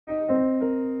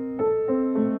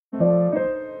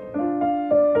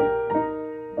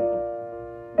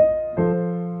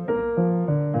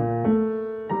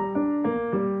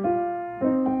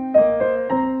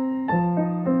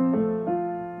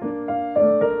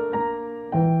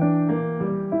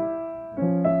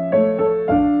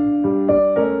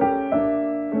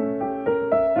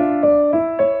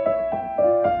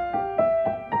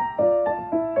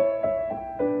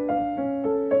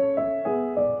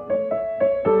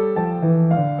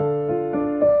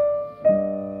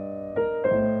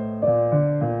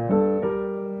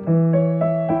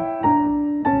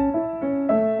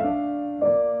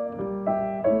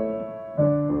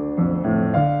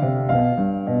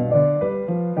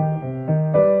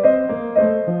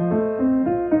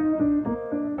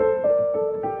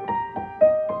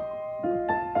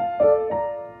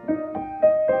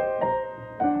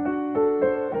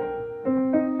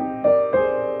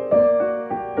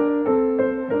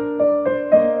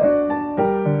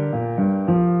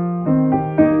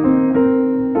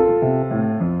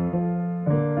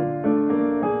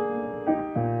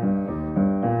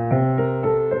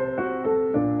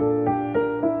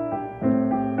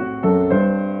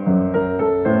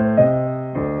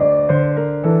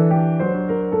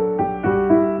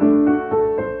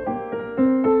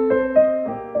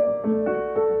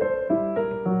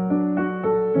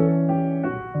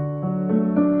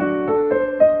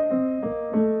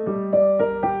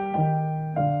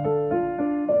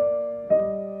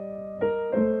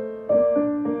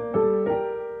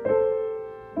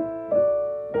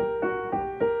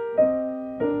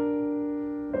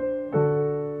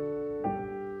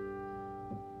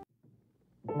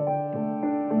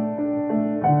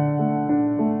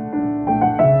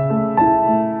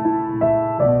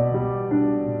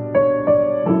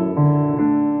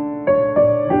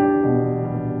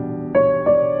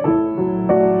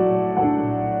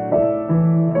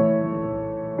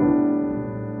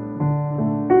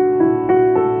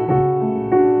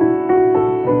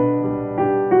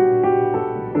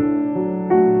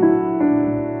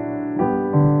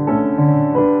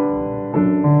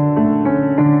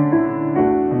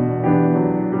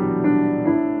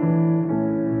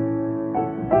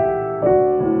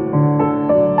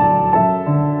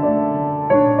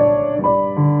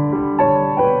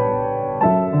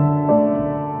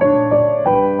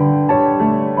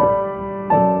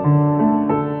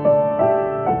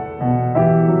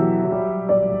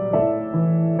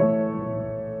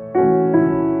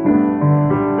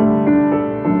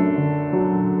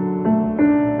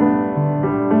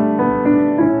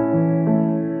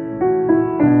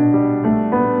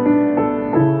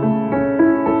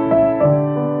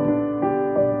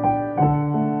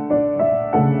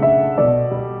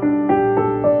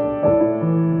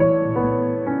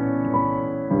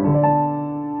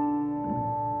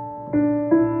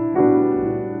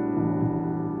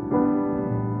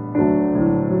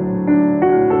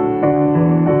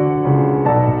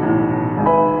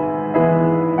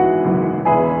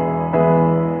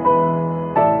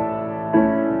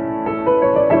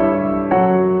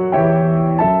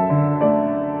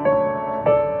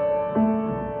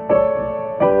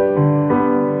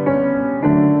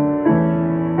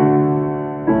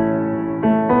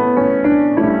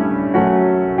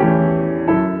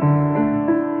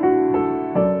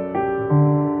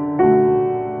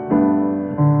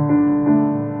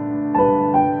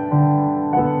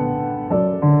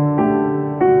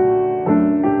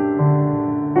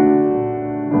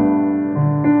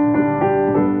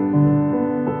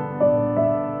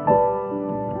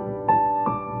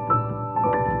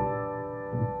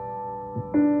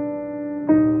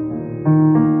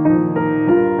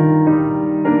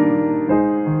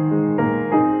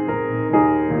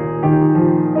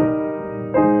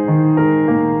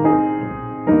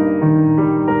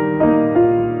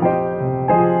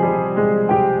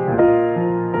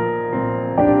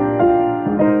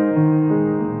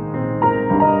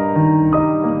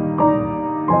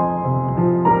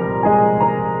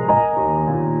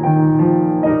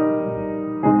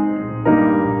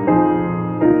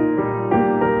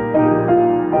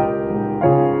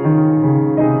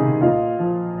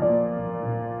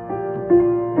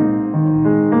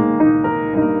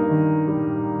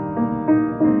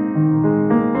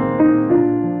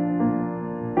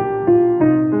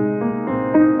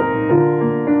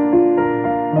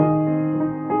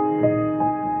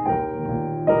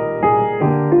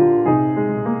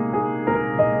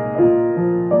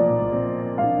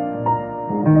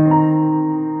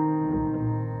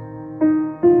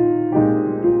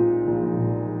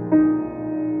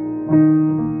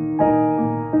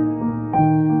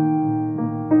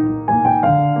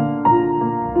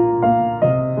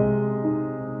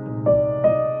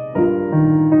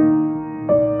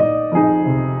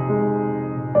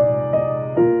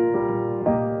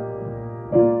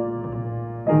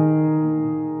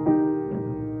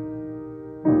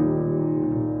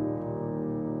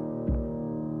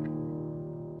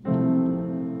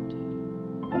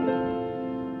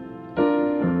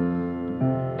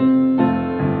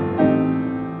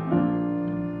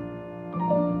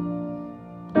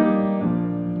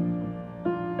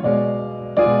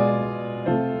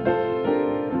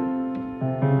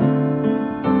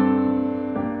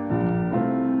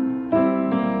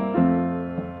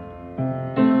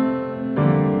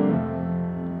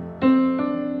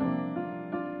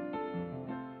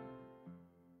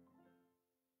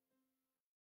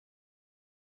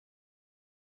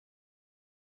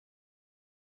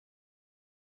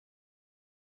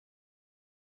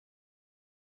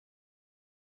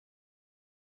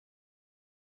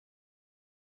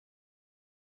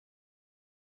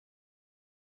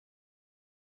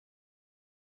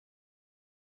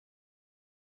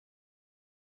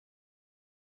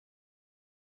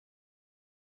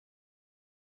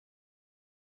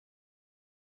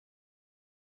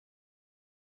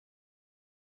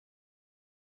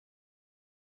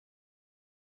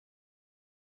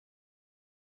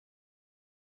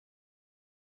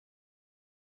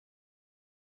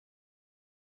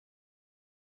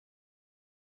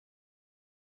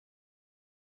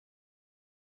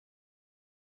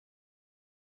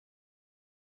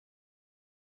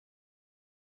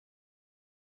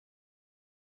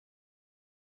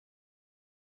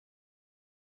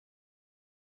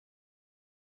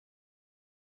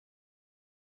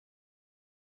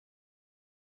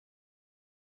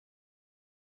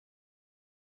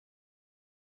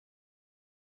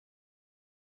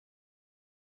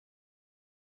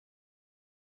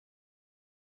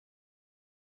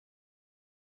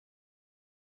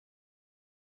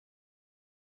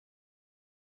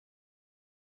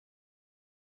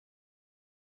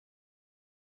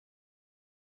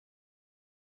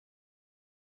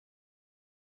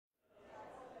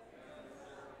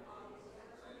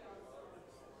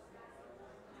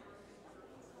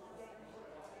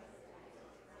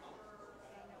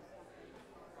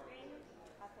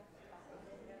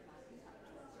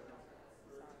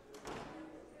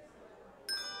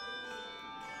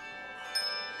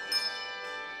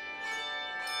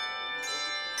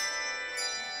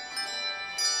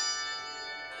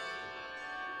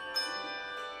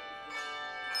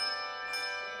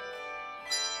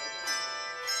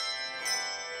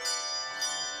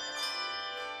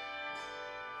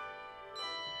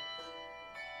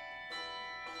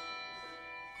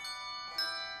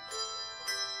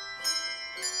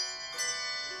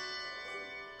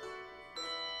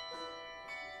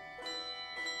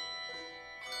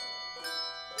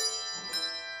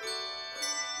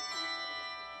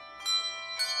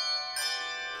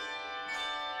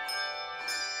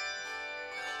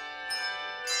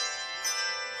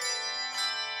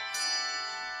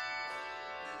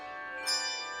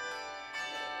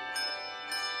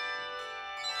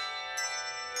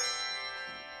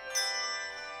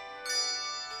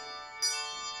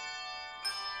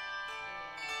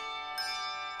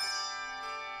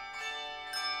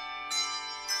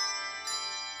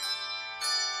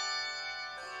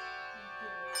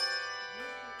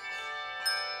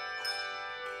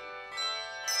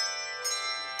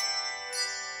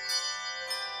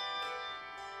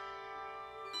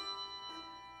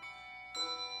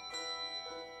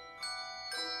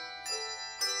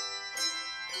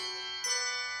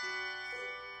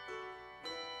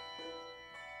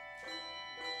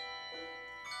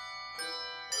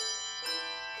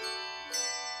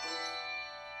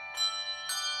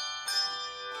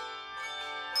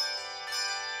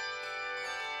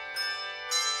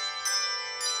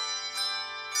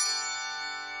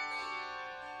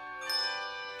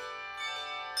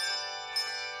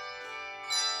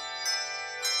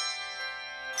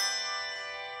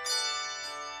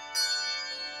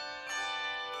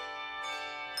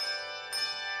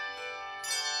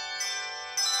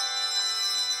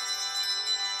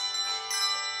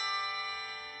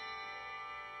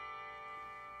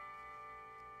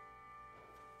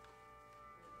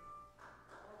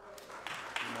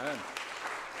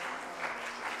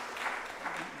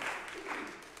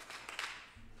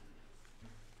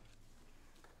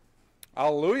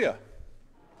Hallelujah.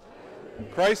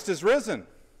 Christ is risen.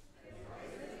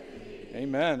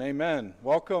 Amen, amen.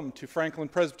 Welcome to Franklin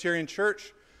Presbyterian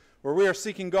Church, where we are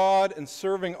seeking God and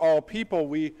serving all people.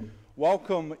 We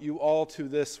welcome you all to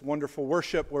this wonderful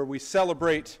worship where we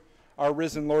celebrate our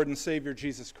risen Lord and Savior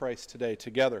Jesus Christ today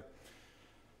together.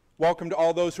 Welcome to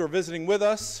all those who are visiting with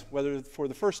us, whether for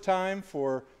the first time,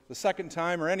 for the second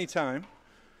time, or any time.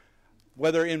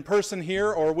 Whether in person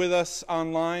here or with us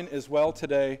online as well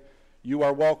today, you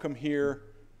are welcome here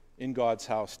in God's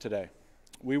house today.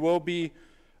 We will be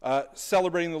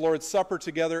celebrating the Lord's Supper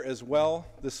together as well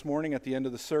this morning at the end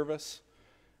of the service,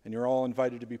 and you're all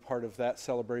invited to be part of that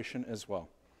celebration as well.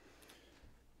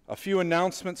 A few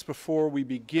announcements before we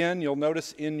begin. You'll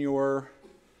notice in your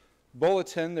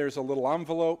bulletin there's a little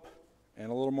envelope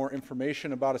and a little more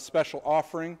information about a special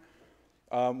offering.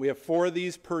 We have 4 of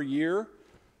these per year.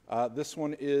 This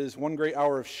one is One Great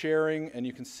Hour of Sharing, and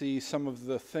you can see some of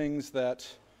the things that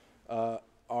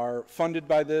are funded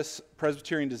by this: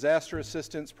 Presbyterian Disaster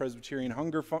Assistance, Presbyterian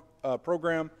Hunger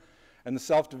Program, and the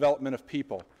Self-Development of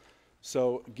People.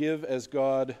 So give as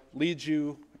God leads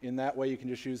you. In that way, you can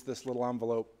just use this little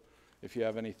envelope if you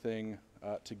have anything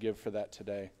to give for that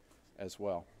today as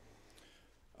well.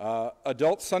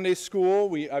 Adult Sunday School,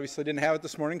 we obviously didn't have it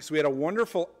this morning because we had a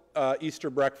wonderful Easter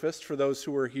breakfast for those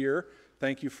who were here.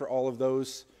 Thank you for all of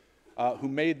those who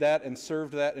made that and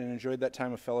served that and enjoyed that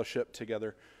time of fellowship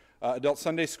together. Adult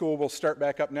Sunday School will start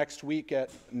back up next week at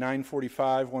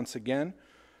 9:45 once again.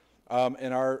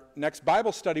 And our next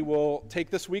Bible study will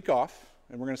take this week off,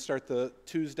 and we're going to start the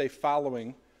Tuesday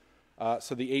following,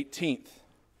 so the 18th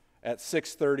at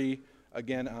 6:30,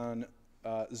 again on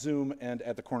Zoom and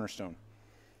at the Cornerstone.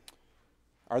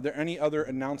 Are there any other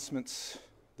announcements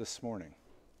this morning?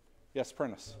 Yes,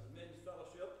 Prentice.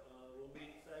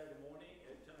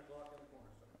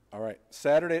 All right,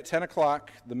 Saturday at 10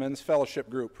 o'clock, the Men's Fellowship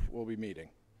Group will be meeting.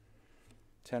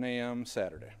 10 a.m.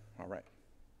 Saturday. All right.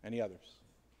 Any others?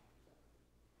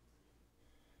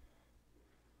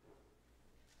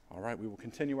 All right, we will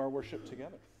continue our worship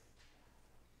together.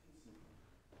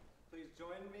 Please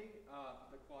join me,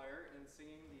 the choir, in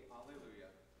singing the Alleluia.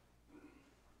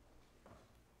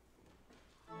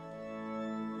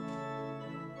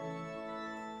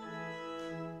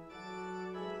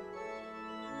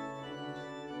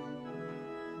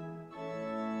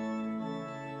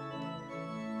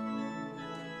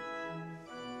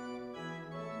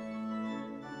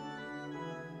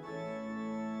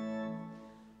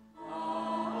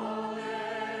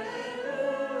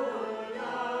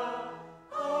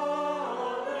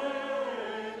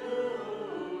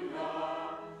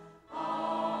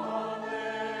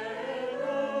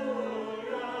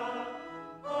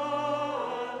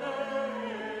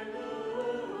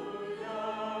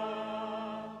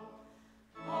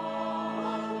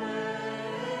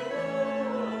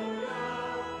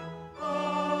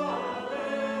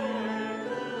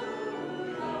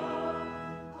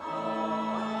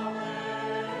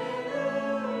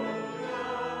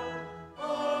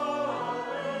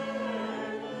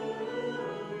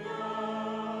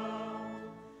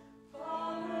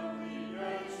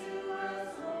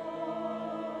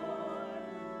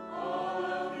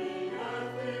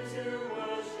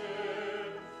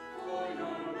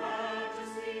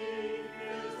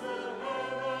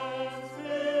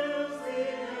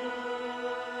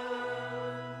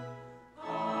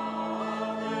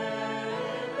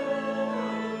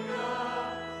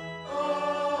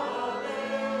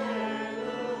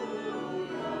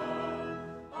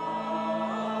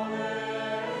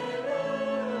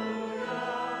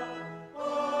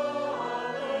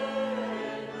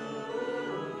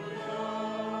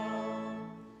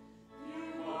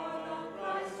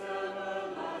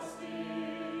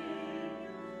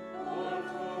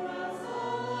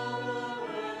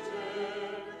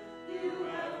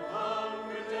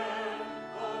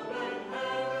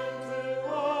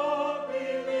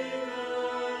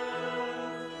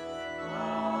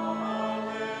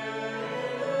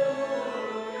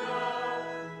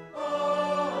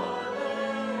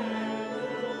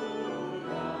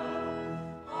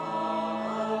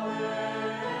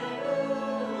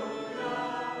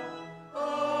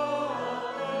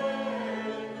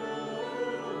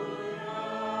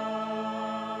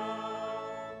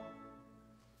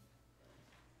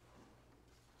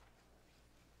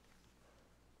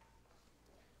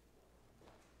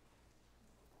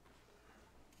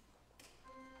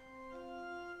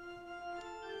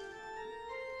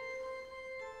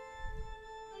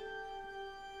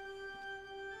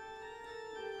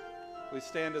 Please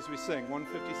stand as we sing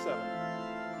 157.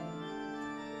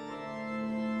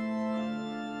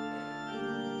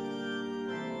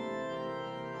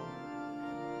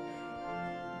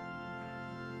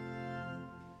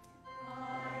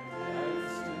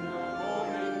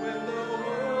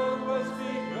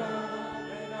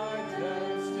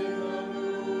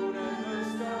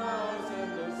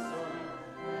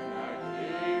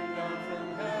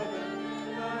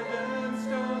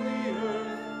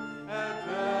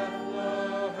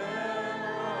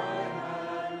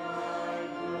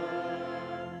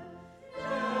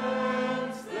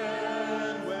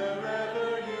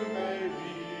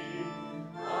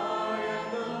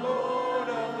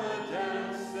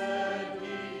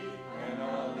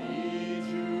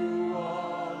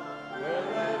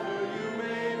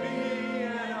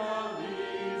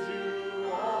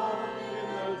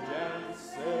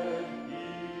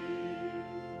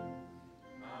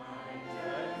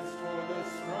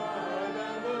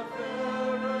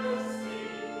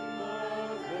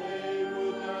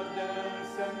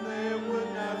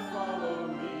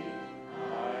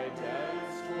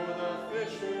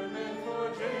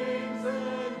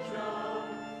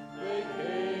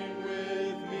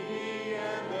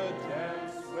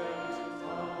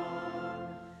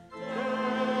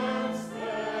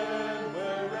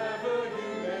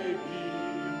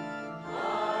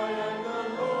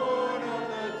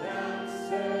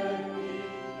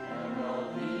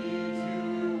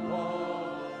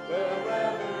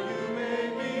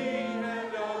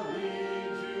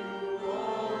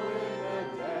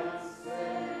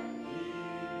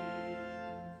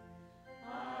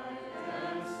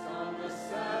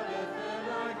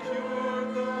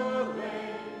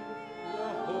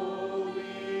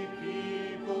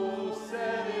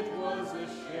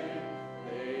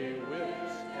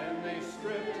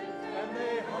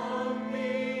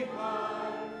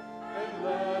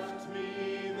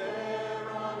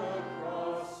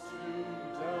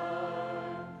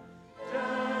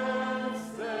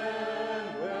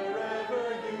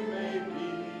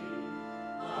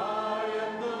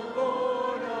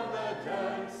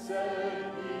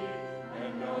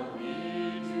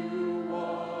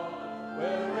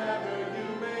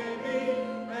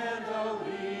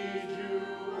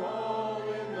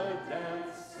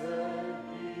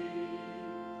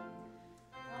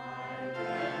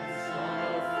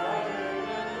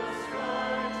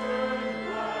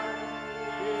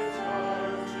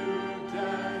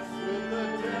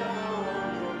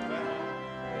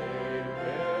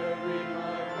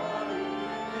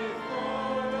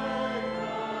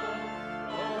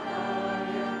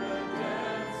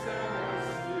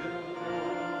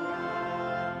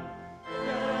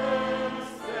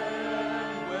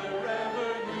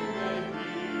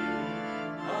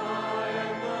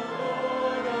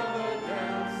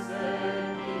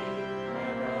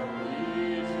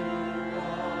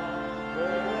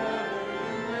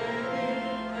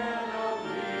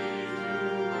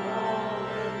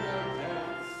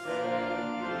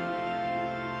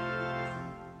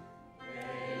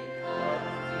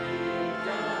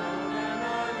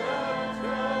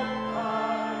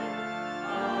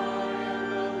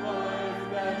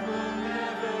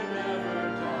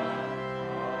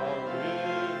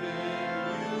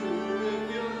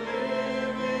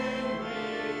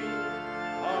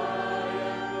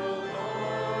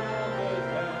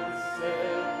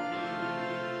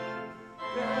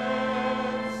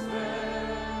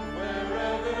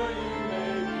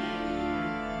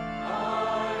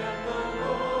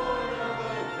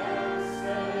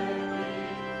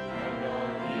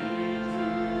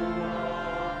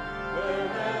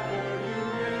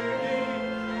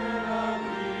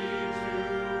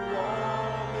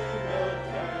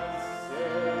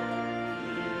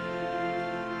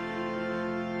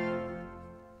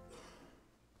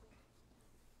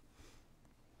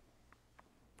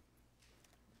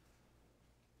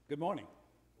 Good morning.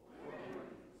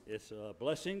 It's a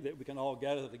blessing that we can all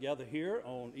gather together here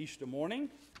on Easter morning.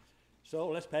 So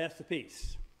let's pass the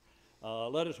peace.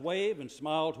 Let us wave and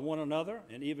smile to one another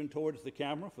and even towards the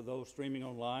camera for those streaming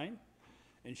online,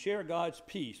 and share God's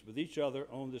peace with each other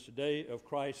on this day of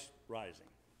Christ's rising.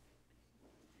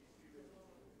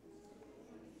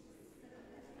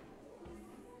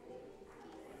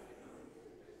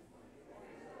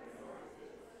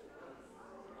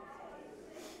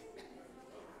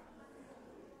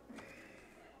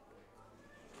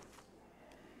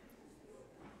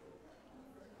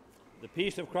 The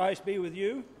peace of Christ be with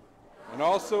you. And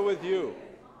also with you.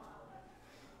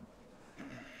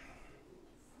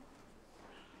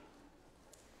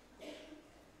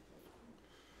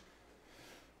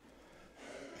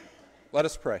 Let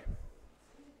us pray.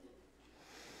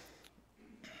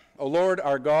 O Lord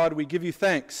our God, we give you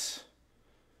thanks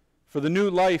for the new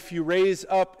life you raise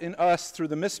up in us through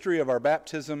the mystery of our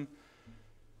baptism,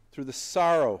 through the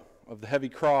sorrow of the heavy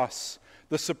cross,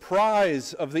 the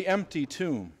surprise of the empty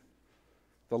tomb,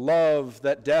 the love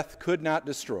that death could not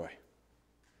destroy.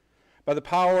 By the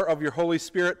power of your Holy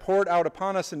Spirit poured out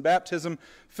upon us in baptism,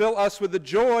 fill us with the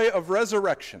joy of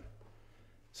resurrection,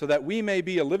 so that we may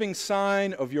be a living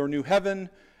sign of your new heaven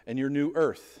and your new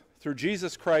earth. Through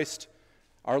Jesus Christ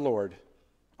our Lord.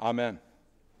 Amen.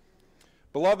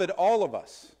 Beloved, all of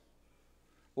us,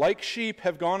 like sheep,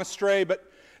 have gone astray,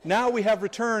 but now we have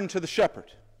returned to the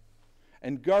shepherd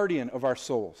and guardian of our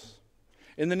souls.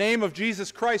 In the name of Jesus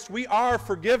Christ, we are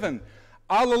forgiven.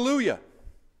 Alleluia.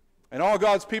 And all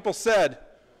God's people said,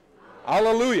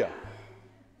 Alleluia.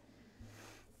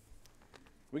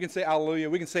 We can say Alleluia,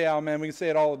 we can say Amen, we can say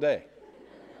it all day.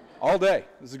 All day.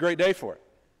 This is a great day for it.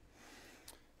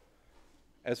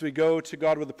 As we go to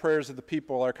God with the prayers of the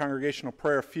people, our congregational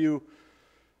prayer, a few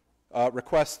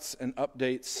requests and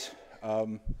updates.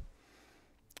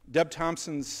 Deb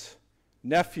Thompson's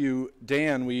nephew,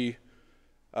 Dan, we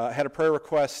had a prayer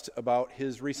request about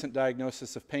his recent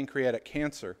diagnosis of pancreatic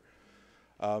cancer.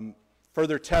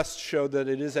 Further tests showed that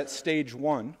it is at stage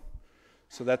 1,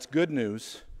 so that's good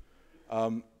news.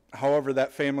 However,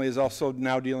 that family is also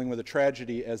now dealing with a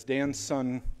tragedy as Dan's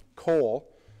son, Cole,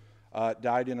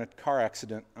 died in a car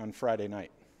accident on Friday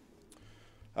night,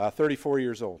 34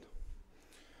 years old.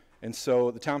 And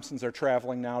so the Thompsons are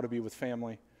traveling now to be with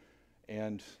family,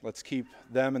 and let's keep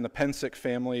them and the Pensick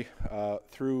family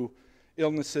through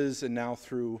illnesses and now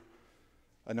through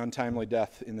an untimely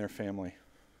death in their family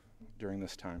during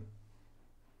this time.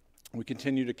 We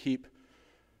continue to keep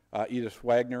Edith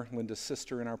Wagner, Linda's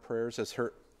sister, in our prayers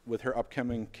with her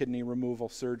upcoming kidney removal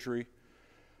surgery,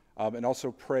 and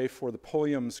also pray for the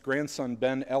Pulliam's grandson,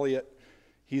 Ben Elliott.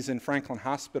 He's in Franklin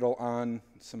Hospital on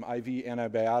some IV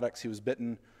antibiotics. He was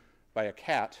bitten by a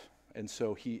cat, and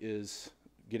so he is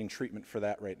getting treatment for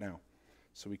that right now.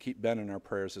 So we keep Ben in our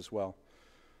prayers as well.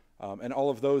 And all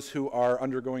of those who are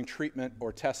undergoing treatment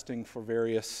or testing for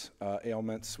various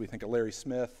ailments. We think of Larry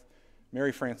Smith,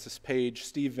 Mary Frances Page,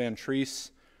 Steve Van Treese,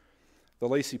 the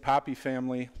Lacey Poppy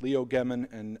family, Leo Gemmen,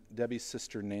 and Debbie's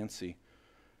sister Nancy.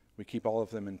 We keep all of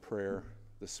them in prayer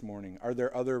this morning. Are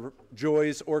there other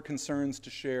joys or concerns to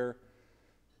share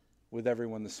with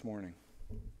everyone this morning?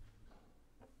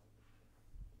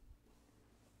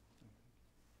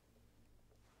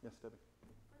 Yes, Debbie.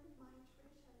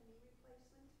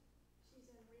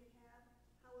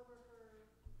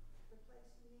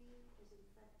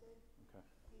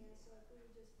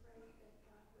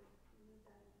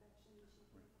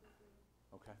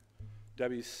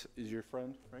 Debbie's is your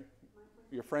friend, right?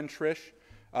 Your friend Trish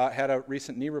had a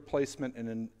recent knee replacement,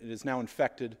 and it is now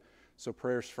infected, so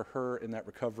prayers for her in that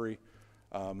recovery,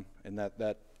 and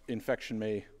that infection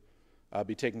may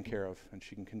be taken care of, and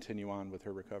she can continue on with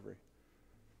her recovery.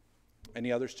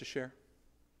 Any others to share?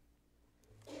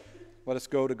 Let us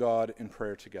go to God in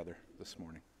prayer together this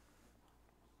morning.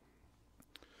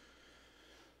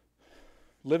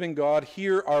 Living God,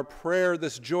 hear our prayer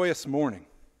this joyous morning.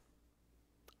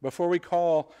 Before we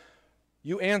call,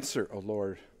 you answer, O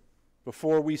Lord.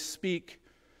 Before we speak,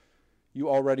 you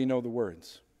already know the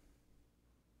words.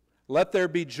 Let there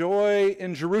be joy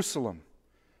in Jerusalem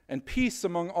and peace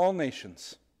among all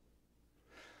nations.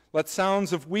 Let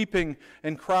sounds of weeping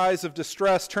and cries of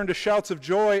distress turn to shouts of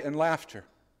joy and laughter.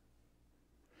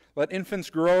 Let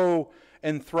infants grow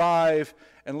and thrive,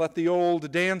 and let the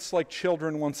old dance like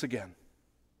children once again.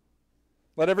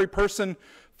 Let every person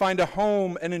find a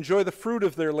home and enjoy the fruit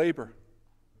of their labor.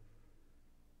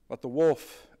 Let the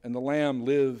wolf and the lamb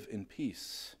live in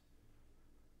peace.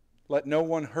 Let no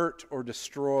one hurt or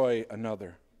destroy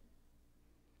another.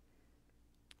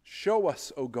 Show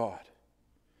us, O God,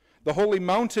 The holy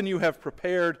mountain you have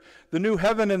prepared, the new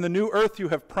heaven and the new earth you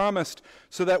have promised,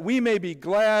 so that we may be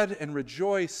glad and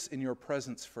rejoice in your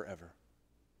presence forever.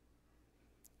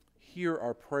 Hear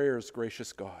our prayers,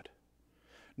 gracious God.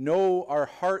 Know our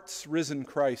hearts, risen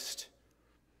Christ.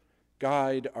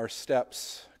 Guide our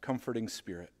steps, comforting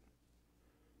Spirit.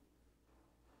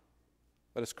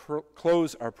 Let us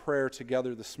close our prayer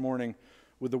together this morning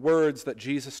with the words that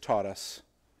Jesus taught us.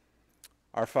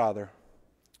 Our Father,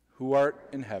 who art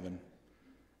in heaven,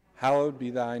 hallowed be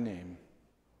thy name.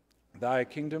 Thy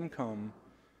kingdom come,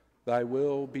 thy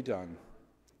will be done,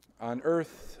 on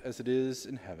earth as it is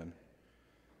in heaven.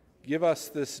 Give us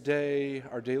this day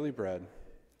our daily bread,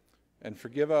 and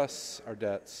forgive us our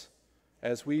debts,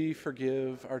 as we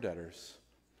forgive our debtors.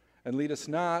 And lead us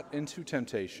not into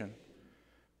temptation,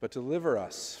 but deliver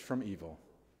us from evil.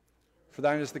 For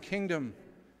thine is the kingdom,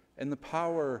 and the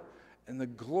power, and the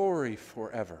glory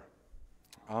forever.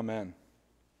 Amen.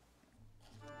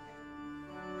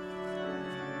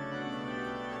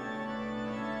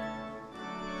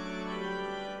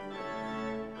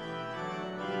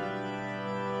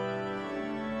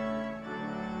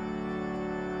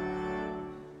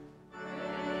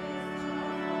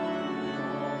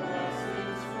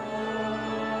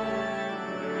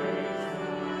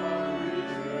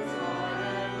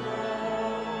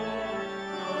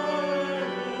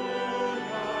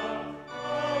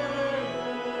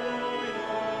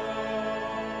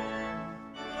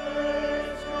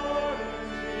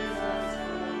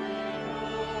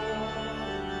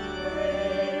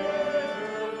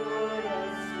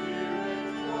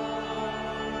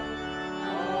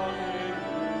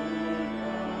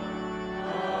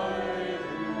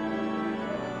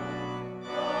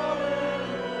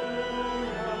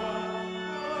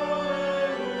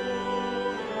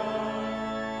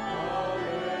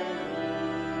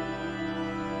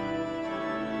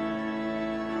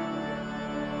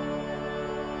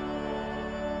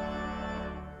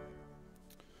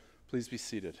 Please be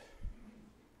seated.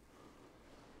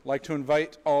 I'd like to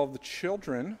invite all of the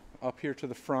children up here to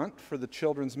the front for the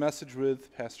children's message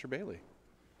with Pastor Bailey.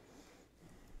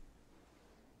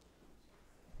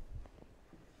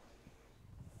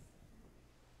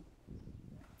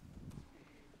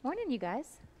 Morning, you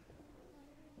guys.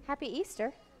 Happy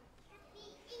Easter.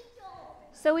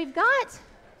 So we've got,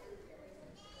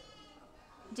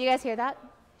 do you guys hear that?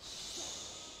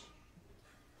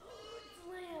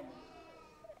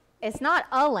 It's not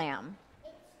a lamb.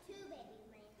 It's two baby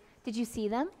lambs. Did you see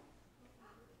them?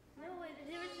 No, it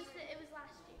was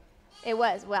last year. It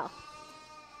was, well.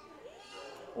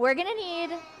 We're going to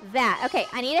need that. Okay,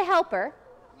 I need a helper.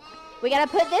 We got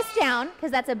to put this down because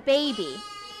that's a baby.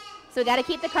 So we got to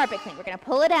keep the carpet clean. We're going to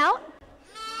pull it out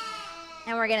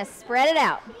and we're going to spread it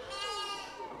out.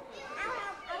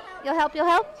 You'll help? You'll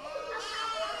help?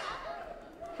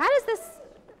 How does this,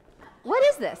 what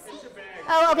is this?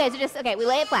 Oh, okay, so just, okay, we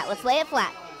lay it flat. Let's lay it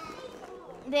flat.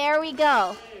 There we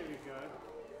go. There we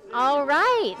go. All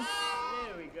right.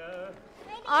 There we go.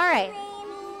 All right.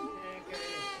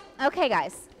 Okay. Okay,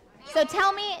 guys. So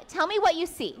tell me what you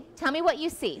see. Tell me what you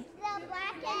see. The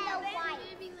black and the white.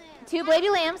 Two baby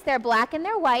lambs. They're black and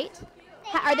they're white.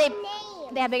 Are they? Names.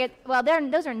 They have bigger. Well,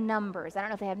 those are numbers. I don't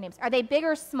know if they have names. Are they big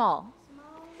or small?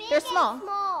 Big They're and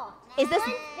small. Is this?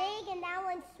 One's big and that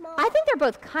one's small. I think they're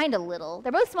both kind of little.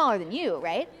 They're both smaller than you,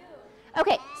 right?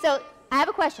 Okay. So I have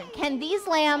a question. Can these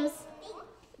lambs?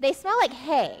 They smell like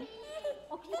hay.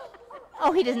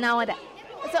 Oh, he does not want that.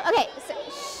 So okay. So,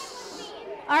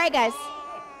 all right, guys.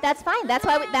 That's fine. That's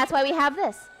why we have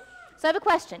this. So I have a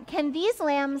question. Can these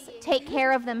lambs take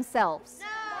care of themselves?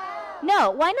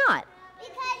 No. Why not?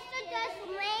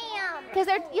 Because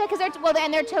they're just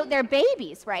lambs. Because they're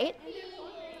babies, right?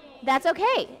 That's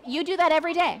okay. You do that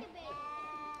every day.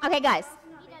 Okay, guys.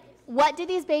 What do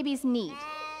these babies need?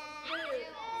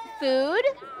 Food.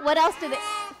 What else do they?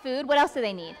 Food. What else do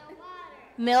they need?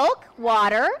 Milk,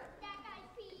 water.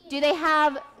 Do they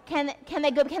have? Can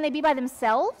they be by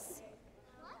themselves?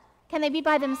 Can they be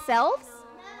by themselves?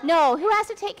 No. Who has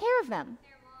to take care of them?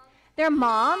 Their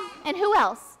mom. And who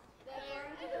else?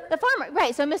 The farmer.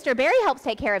 Right. So Mr. Barry helps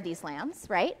take care of these lambs,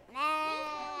 right?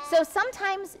 So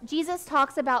sometimes Jesus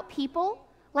talks about people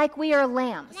like we are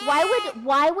lambs.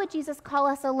 Why would Jesus call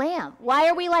us a lamb? Why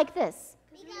are we like this?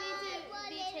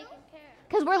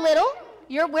 Because we're little.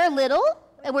 We're little,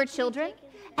 and we're children,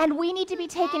 and we need to be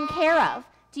taken care of.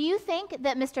 Do you think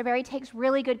that Mr. Barry takes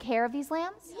really good care of these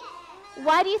lambs?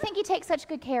 Why do you think he takes such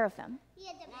good care of them?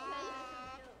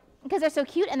 Because they're so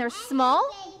cute and they're small,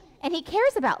 and he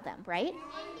cares about them, right?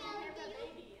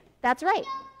 That's right.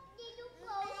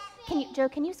 Joe,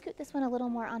 can you scoot this one a little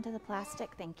more onto the plastic?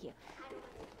 Thank you.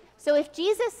 So if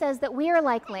Jesus says that we are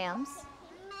like lambs,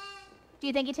 do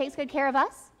you think he takes good care of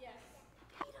us? Yes.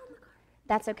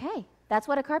 That's okay. That's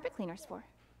what a carpet cleaner's for.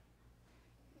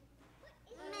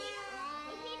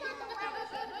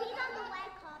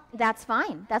 That's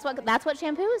fine. That's what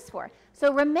shampoo is for.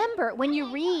 So remember, when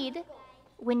you read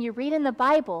in the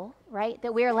Bible, right,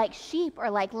 that we are like sheep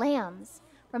or like lambs,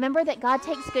 remember that God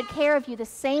takes good care of you the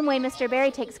same way Mr.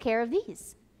 Barry takes care of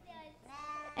these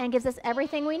and gives us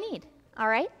everything we need. All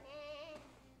right?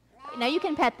 Now you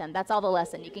can pet them. That's all the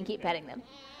lesson. You can keep petting them.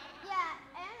 Yeah,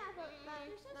 and I put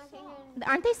my finger.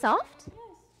 Aren't they soft?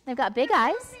 They've got big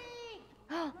eyes.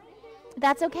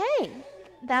 That's okay.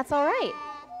 That's all right.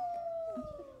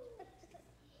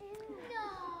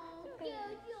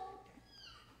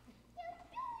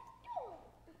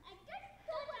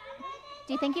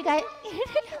 Do you think you guys... I'm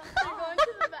going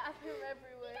to the bathroom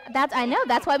everywhere. I know.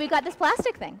 That's why we got this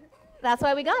plastic thing. That's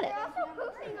why we got it.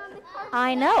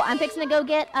 I know. I'm fixing to go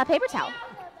get a paper towel.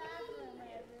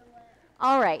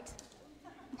 All right.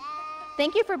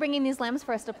 Thank you for bringing these lambs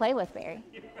for us to play with, Barry.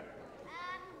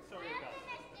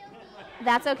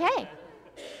 That's okay.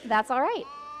 That's all right.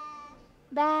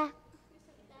 Bah.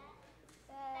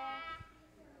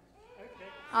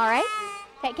 All right.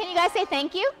 Okay, can you guys say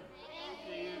thank you?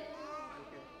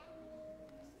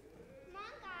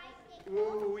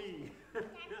 Ooh-wee.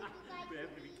 We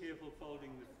have to be careful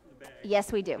folding the bag.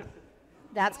 Yes, we do.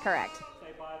 That's correct.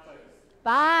 Say bye, folks.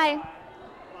 Bye.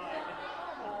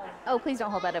 Oh, please don't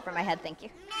hold that over my head. Thank you.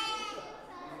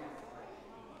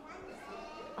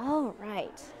 All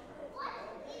right.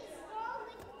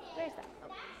 Where's that?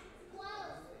 Oh.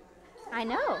 I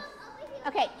know.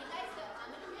 Okay.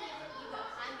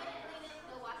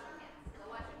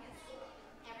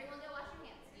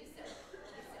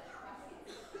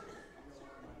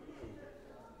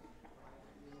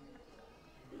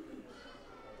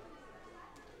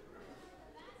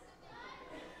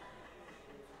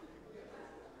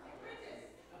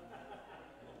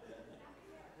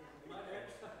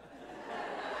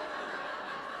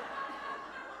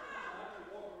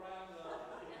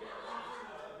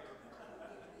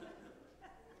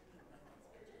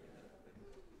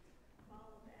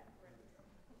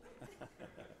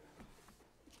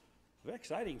 Very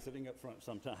exciting sitting up front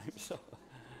sometimes. So,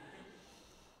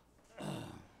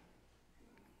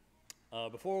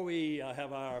 before we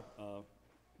have our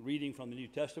reading from the New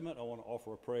Testament, I want to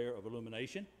offer a prayer of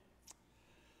illumination.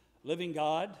 Living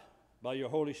God, by your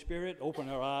Holy Spirit, open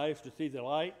our eyes to see the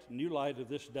light, new light of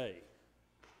this day.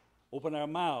 Open our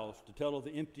mouths to tell of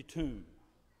the empty tomb.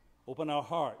 Open our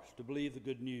hearts to believe the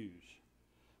good news.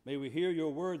 May we hear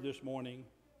your word this morning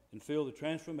and feel the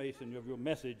transformation of your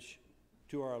message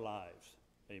to our lives.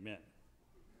 Amen.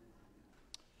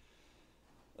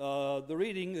 The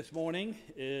reading this morning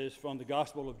is from the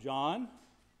Gospel of John,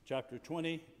 chapter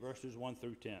 20, verses 1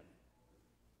 through 10.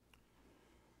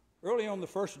 Early on the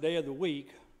first day of the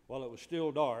week, while it was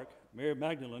still dark, Mary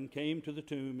Magdalene came to the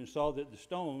tomb and saw that the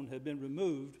stone had been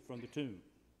removed from the tomb.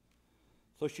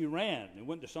 So she ran and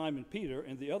went to Simon Peter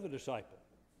and the other disciple,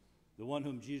 the one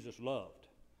whom Jesus loved,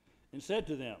 and said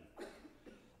to them,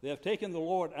 "They have taken the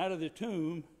Lord out of the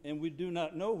tomb, and we do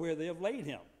not know where they have laid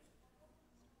him."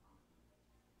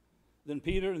 Then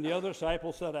Peter and the other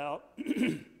disciple set out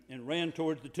and ran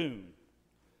towards the tomb.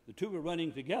 The two were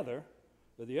running together,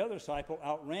 but the other disciple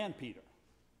outran Peter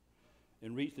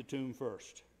and reached the tomb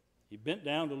first. He bent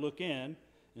down to look in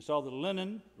and saw the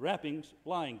linen wrappings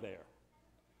lying there,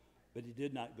 but he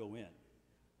did not go in.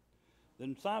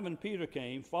 Then Simon Peter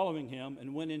came, following him,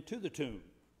 and went into the tomb.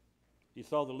 He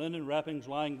saw the linen wrappings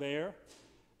lying there,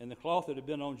 and the cloth that had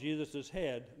been on Jesus'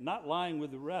 head, not lying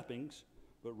with the wrappings,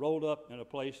 but rolled up in a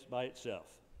place by itself.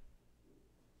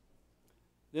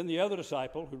 Then the other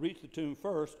disciple, who reached the tomb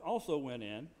first, also went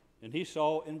in, and he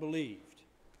saw and believed.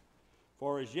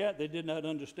 For as yet they did not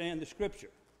understand the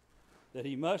scripture, that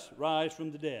he must rise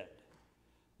from the dead.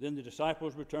 Then the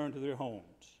disciples returned to their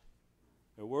homes.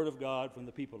 A word of God from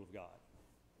the people of God.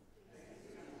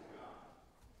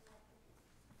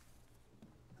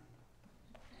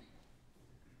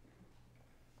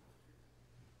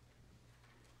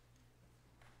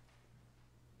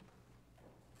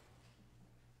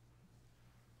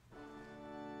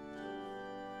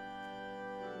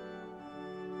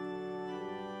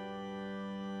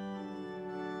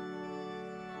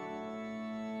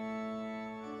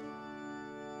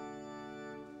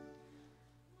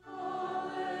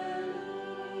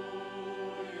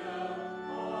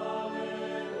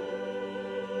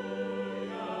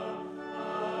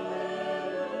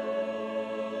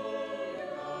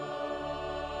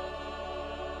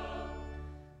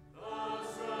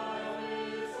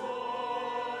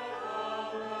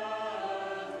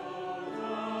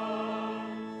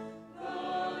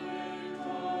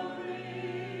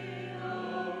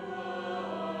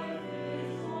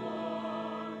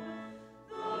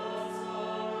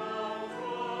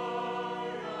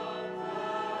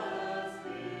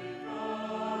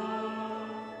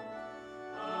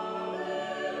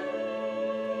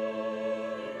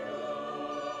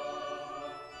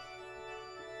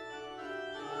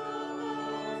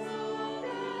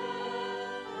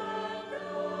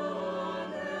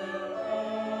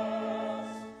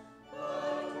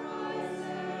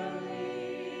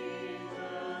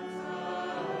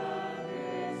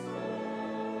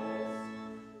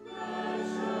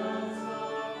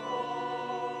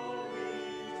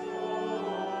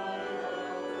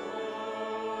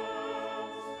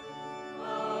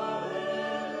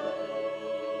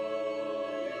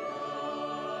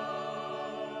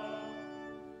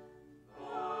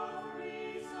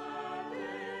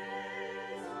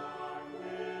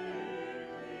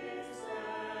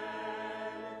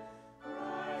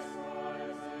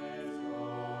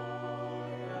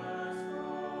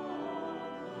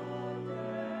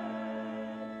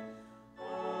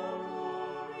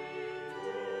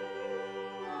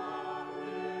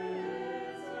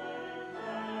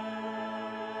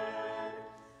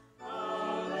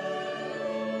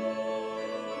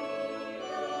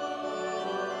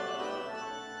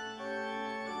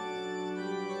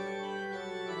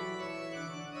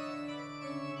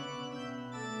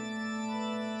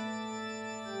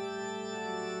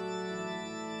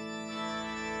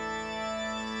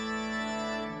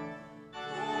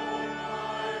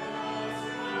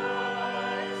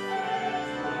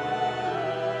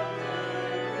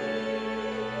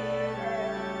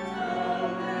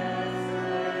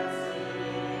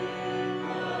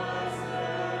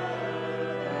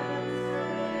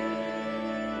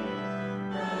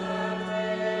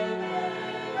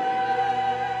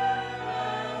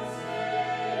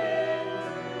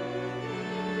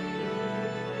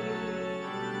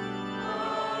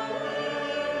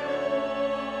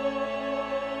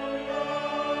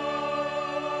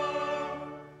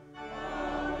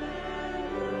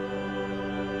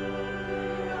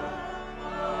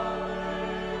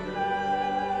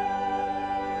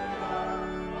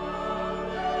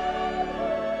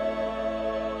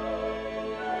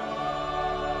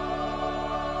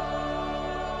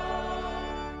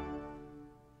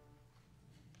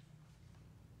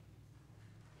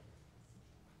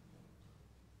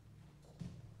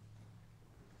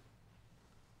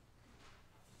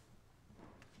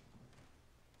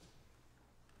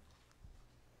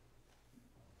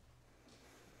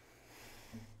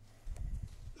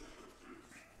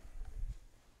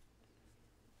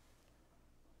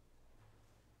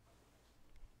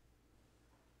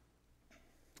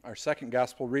 Our second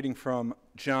gospel reading from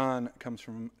John comes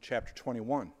from chapter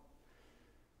 21,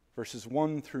 verses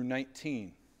 1 through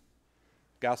 19.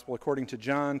 Gospel according to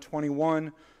John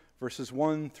 21, verses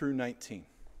 1 through 19.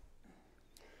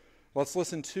 Let's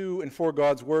listen to and for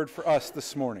God's word for us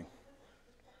this morning.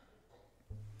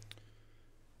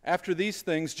 After these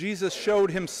things, Jesus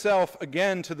showed himself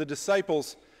again to the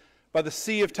disciples by the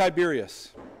Sea of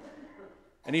Tiberias.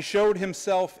 And he showed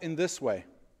himself in this way.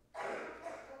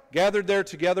 Gathered there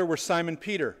together were Simon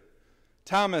Peter,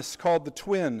 Thomas called the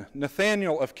twin,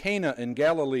 Nathanael of Cana in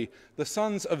Galilee, the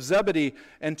sons of Zebedee,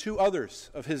 and two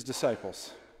others of his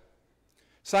disciples.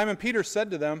 Simon Peter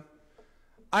said to them,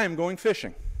 "I am going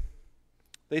fishing."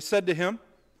 They said to him,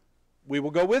 "We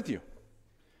will go with you."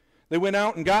 They went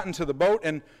out and got into the boat,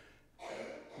 and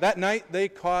that night they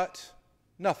caught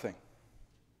nothing.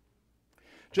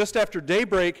 Just after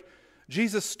daybreak,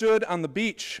 Jesus stood on the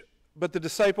beach, but the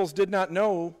disciples did not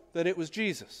know that it was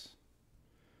Jesus.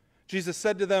 Jesus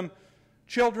said to them,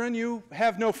 "Children, you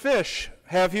have no fish,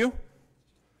 have you?"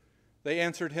 They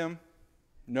answered him,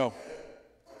 "No."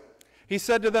 He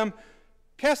said to them,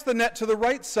 "Cast the net to the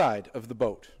right side of the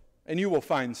boat, and you will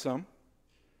find some."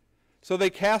 So they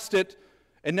cast it,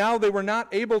 and now they were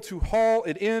not able to haul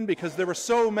it in because there were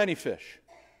so many fish.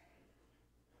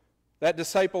 That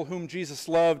disciple whom Jesus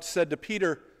loved said to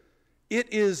Peter,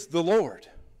 "It is the Lord."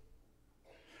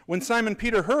 When Simon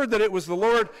Peter heard that it was the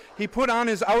Lord, he put on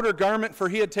his outer garment, for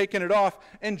he had taken it off,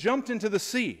 and jumped into the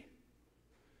sea.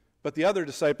 But the other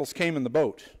disciples came in the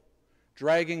boat,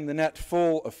 dragging the net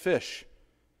full of fish,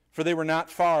 for they were not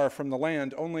far from the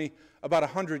land, only about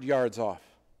 100 yards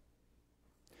off.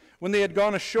 When they had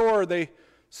gone ashore, they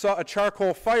saw a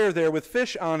charcoal fire there with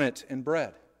fish on it and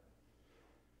bread.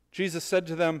 Jesus said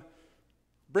to them,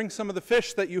 "Bring some of the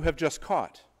fish that you have just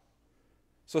caught."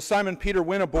 So Simon Peter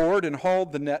went aboard and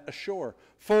hauled the net ashore,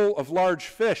 full of large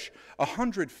fish,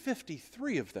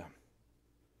 153 of them.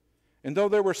 And though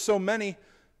there were so many,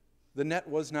 the net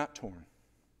was not torn.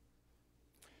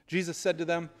 Jesus said to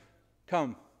them,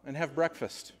 "Come and have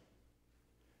breakfast."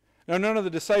 Now none of the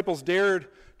disciples dared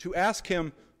to ask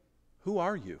him, "Who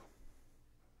are you?"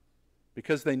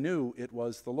 because they knew it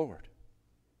was the Lord.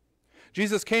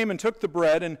 Jesus came and took the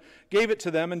bread and gave it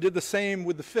to them and did the same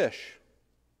with the fish.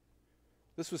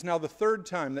 This was now the third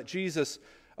time that Jesus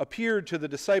appeared to the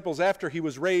disciples after he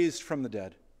was raised from the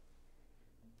dead.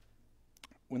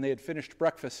 When they had finished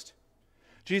breakfast,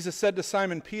 Jesus said to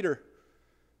Simon Peter,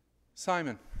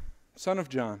 "Simon, son of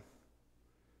John,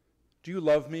 do you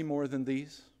love me more than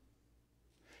these?"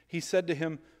 He said to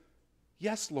him,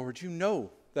 "Yes, Lord, you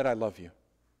know that I love you."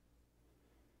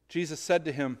 Jesus said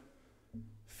to him,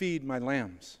 "Feed my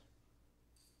lambs."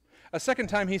 A second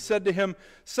time he said to him,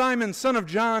 "Simon, son of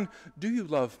John, do you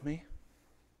love me?"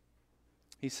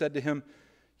 He said to him,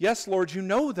 "Yes, Lord, you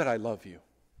know that I love you."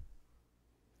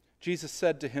 Jesus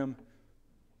said to him,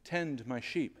 "Tend my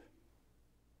sheep."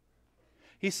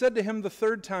 He said to him the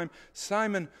third time,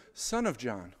 "Simon, son of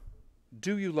John,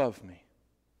 do you love me?"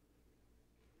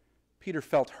 Peter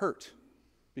felt hurt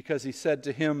because he said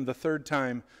to him the third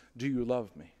time, "Do you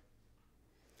love me?"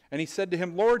 And he said to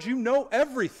him, "Lord, you know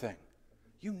everything.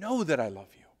 You know that I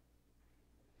love you."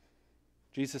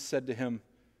 Jesus said to him,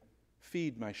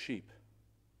 "Feed my sheep.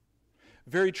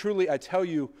 Very truly, I tell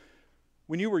you,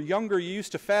 when you were younger, you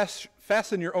used to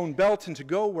fasten your own belt and to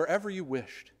go wherever you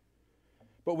wished.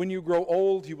 But when you grow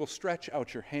old, you will stretch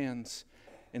out your hands,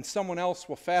 and someone else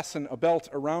will fasten a belt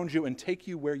around you and take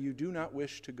you where you do not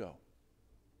wish to go."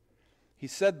 He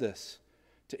said this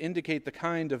to indicate the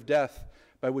kind of death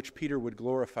by which Peter would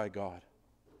glorify God.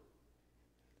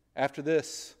 After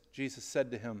this, Jesus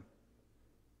said to him,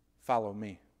 "Follow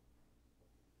me."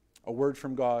 A word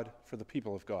from God for the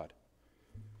people of God.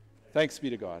 Thanks be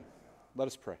to God. Let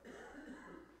us pray.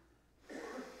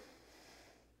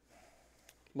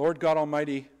 Lord God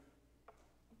Almighty,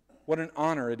 what an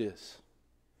honor it is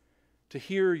to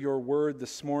hear your word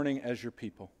this morning as your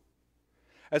people.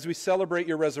 As we celebrate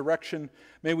your resurrection,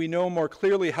 may we know more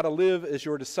clearly how to live as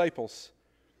your disciples.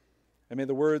 And may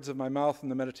the words of my mouth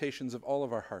and the meditations of all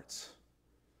of our hearts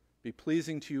be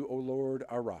pleasing to you, O Lord,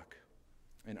 our rock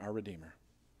and our Redeemer.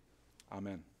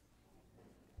 Amen.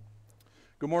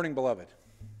 Good morning, beloved.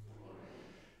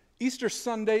 Easter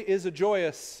Sunday is a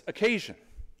joyous occasion.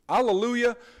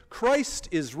 Alleluia, Christ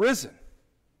is risen.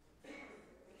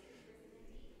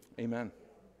 Amen.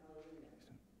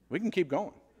 We can keep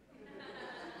going.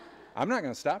 I'm not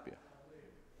going to stop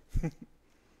you.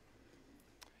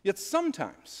 Yet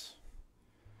sometimes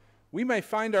we may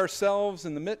find ourselves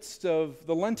in the midst of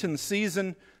the Lenten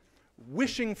season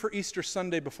wishing for Easter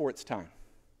Sunday before it's time.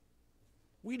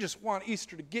 We just want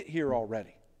Easter to get here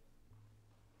already.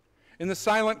 In the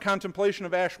silent contemplation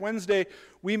of Ash Wednesday,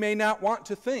 we may not want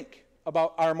to think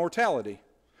about our mortality,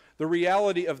 the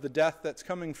reality of the death that's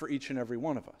coming for each and every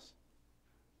one of us.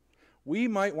 We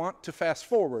might want to fast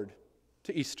forward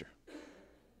to Easter.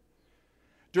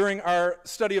 During our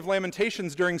study of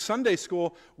Lamentations during Sunday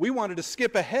school, we wanted to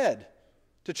skip ahead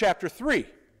to chapter 3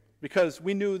 because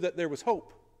we knew that there was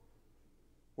hope,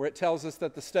 where it tells us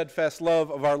that the steadfast love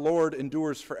of our Lord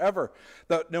endures forever.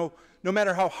 That no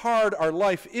matter how hard our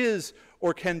life is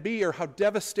or can be, or how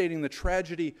devastating the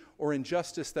tragedy or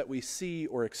injustice that we see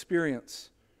or experience,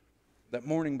 that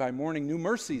morning by morning, new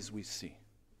mercies we see.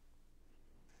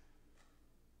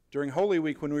 During Holy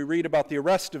Week, when we read about the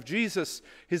arrest of Jesus,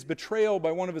 his betrayal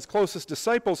by one of his closest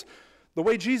disciples, the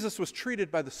way Jesus was treated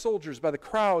by the soldiers, by the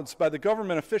crowds, by the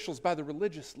government officials, by the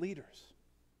religious leaders,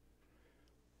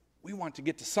 we want to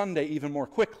get to Sunday even more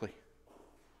quickly.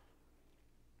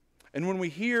 And when we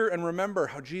hear and remember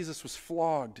how Jesus was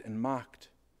flogged and mocked,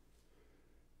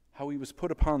 how he was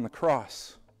put upon the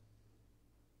cross,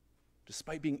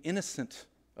 despite being innocent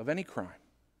of any crime,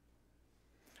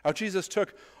 how Jesus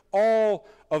took all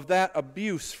of that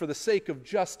abuse for the sake of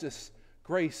justice,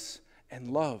 grace,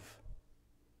 and love,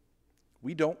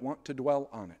 we don't want to dwell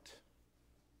on it.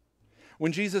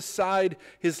 When Jesus sighed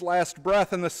his last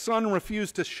breath and the sun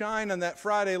refused to shine on that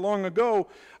Friday long ago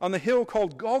on the hill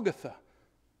called Golgotha,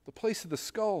 the place of the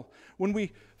skull, when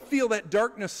we feel that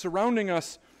darkness surrounding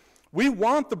us, we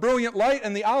want the brilliant light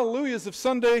and the alleluias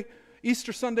of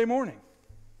Easter Sunday morning.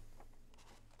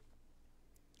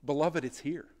 Beloved, it's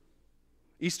here.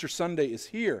 Easter Sunday is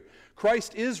here.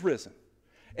 Christ is risen.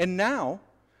 And now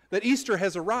that Easter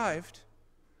has arrived,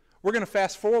 we're going to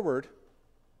fast forward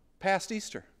past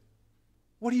Easter.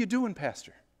 What are you doing,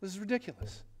 Pastor? This is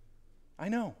ridiculous. I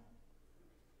know.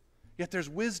 Yet there's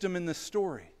wisdom in this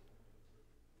story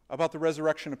about the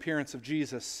resurrection appearance of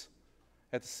Jesus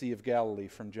at the Sea of Galilee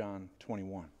from John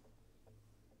 21.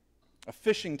 A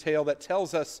fishing tale that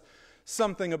tells us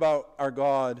something about our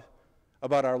God,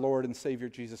 about our Lord and Savior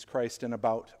Jesus Christ, and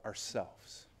about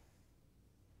ourselves.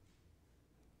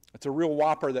 It's a real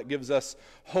whopper that gives us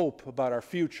hope about our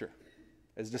future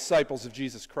as disciples of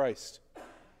Jesus Christ.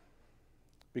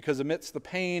 Because amidst the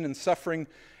pain and suffering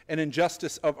and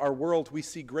injustice of our world, we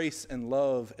see grace and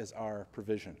love as our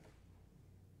provision.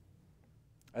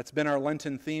 That's been our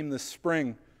Lenten theme this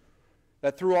spring,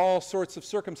 that through all sorts of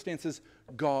circumstances,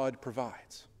 God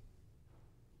provides.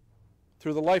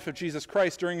 Through the life of Jesus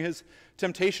Christ during his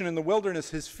temptation in the wilderness,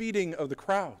 his feeding of the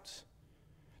crowds,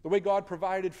 the way God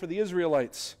provided for the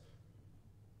Israelites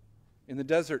in the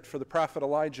desert, for the prophet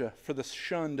Elijah, for the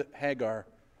shunned Hagar,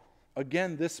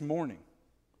 again this morning,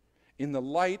 in the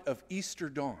light of Easter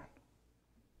dawn,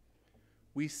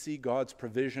 we see God's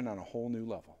provision on a whole new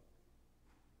level.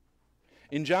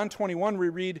 In John 21, we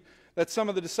read that some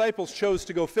of the disciples chose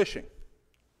to go fishing.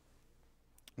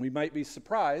 We might be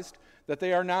surprised that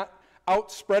they are not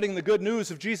out spreading the good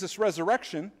news of Jesus'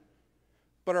 resurrection,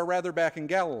 but are rather back in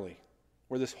Galilee,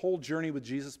 where this whole journey with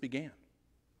Jesus began.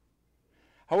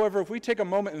 However, if we take a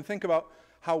moment and think about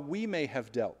how we may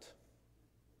have dealt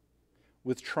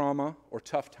with trauma or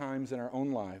tough times in our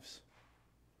own lives,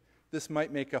 this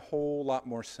might make a whole lot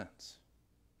more sense.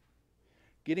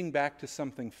 Getting back to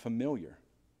something familiar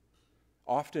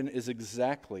often is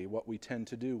exactly what we tend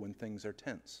to do when things are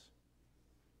tense.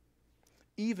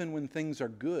 Even when things are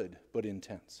good but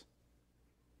intense.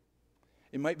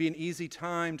 It might be an easy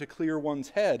time to clear one's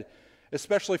head,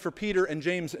 especially for Peter and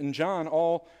James and John,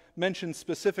 all mentioned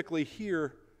specifically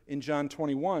here in John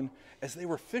 21, as they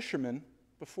were fishermen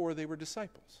before they were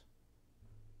disciples.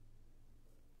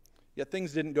 Yet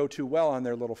things didn't go too well on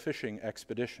their little fishing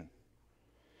expedition.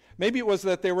 Maybe it was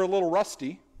that they were a little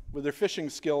rusty with their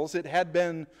fishing skills. It had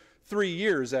been 3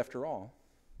 years after all.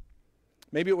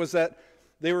 Maybe it was that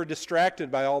they were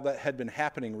distracted by all that had been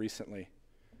happening recently.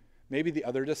 Maybe the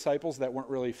other disciples that weren't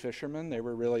really fishermen, they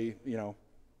were really,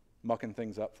 mucking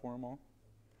things up for them all.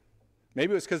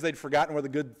 Maybe it was because they'd forgotten where the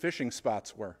good fishing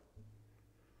spots were.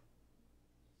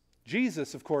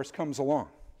 Jesus, of course, comes along,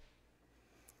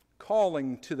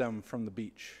 calling to them from the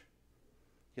beach.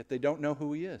 Yet they don't know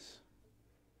who he is.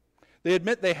 They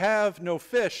admit they have no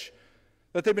fish,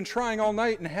 that they've been trying all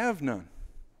night and have none.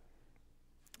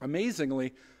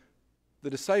 Amazingly,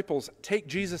 the disciples take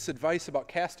Jesus' advice about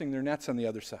casting their nets on the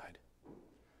other side.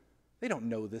 They don't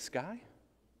know this guy.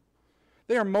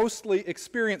 They are mostly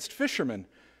experienced fishermen,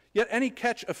 yet any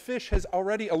catch of fish has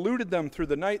already eluded them through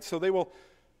the night, so they will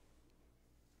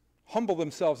humble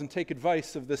themselves and take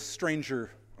advice of this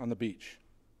stranger on the beach.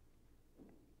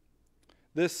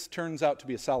 This turns out to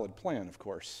be a solid plan, of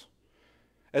course,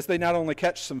 As they not only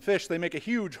catch some fish, they make a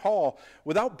huge haul.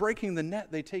 Without breaking the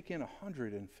net, they take in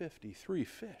 153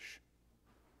 fish.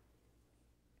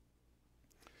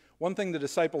 One thing the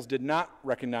disciples did not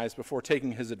recognize before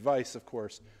taking his advice, of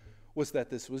course, was that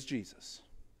this was Jesus.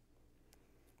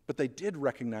 But they did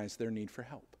recognize their need for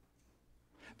help.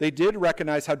 They did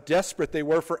recognize how desperate they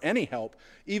were for any help,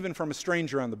 even from a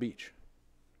stranger on the beach.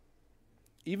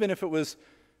 Even if it was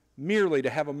merely to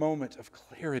have a moment of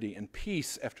clarity and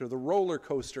peace after the roller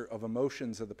coaster of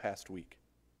emotions of the past week,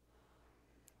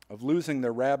 of losing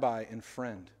their rabbi and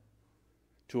friend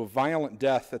to a violent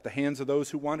death at the hands of those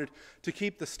who wanted to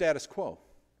keep the status quo,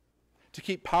 to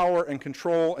keep power and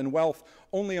control and wealth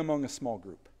only among a small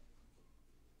group.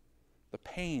 The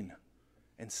pain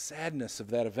and sadness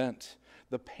of that event,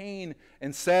 the pain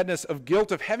and sadness of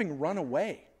guilt of having run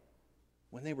away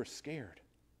when they were scared.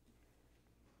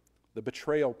 The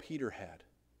betrayal Peter had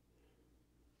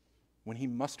when he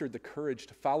mustered the courage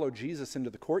to follow Jesus into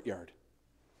the courtyard,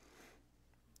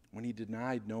 when he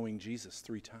denied knowing Jesus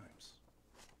 3 times.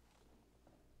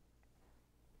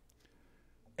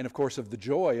 And of course, of the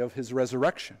joy of his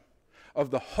resurrection,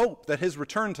 of the hope that his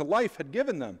return to life had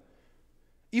given them.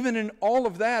 Even in all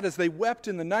of that, as they wept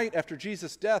in the night after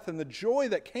Jesus' death and the joy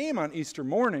that came on Easter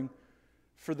morning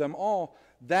for them all,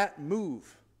 that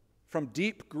move from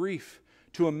deep grief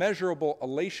to immeasurable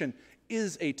elation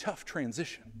is a tough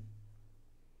transition.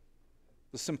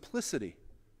 The simplicity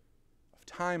of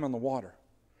time on the water,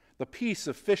 the peace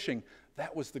of fishing,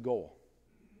 that was the goal.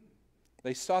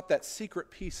 They sought that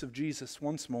secret peace of Jesus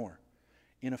once more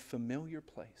in a familiar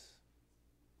place.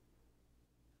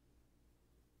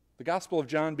 The Gospel of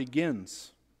John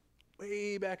begins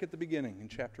way back at the beginning in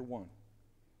chapter 1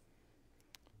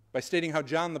 by stating how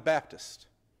John the Baptist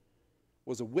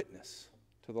was a witness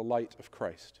to the light of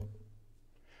Christ.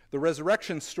 The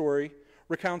resurrection story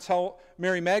recounts how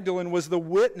Mary Magdalene was the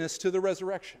witness to the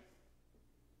resurrection.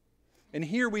 And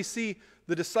here we see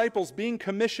the disciples being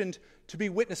commissioned to be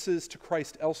witnesses to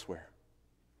Christ elsewhere.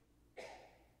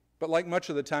 But like much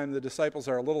of the time, the disciples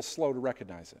are a little slow to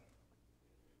recognize it.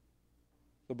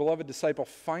 The beloved disciple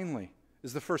finally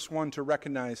is the first one to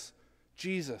recognize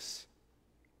Jesus.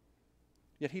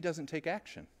 Yet he doesn't take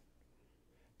action.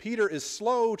 Peter is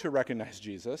slow to recognize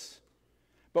Jesus,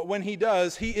 but when he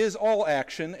does, he is all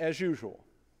action as usual.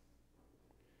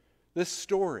 This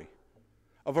story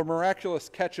of a miraculous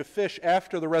catch of fish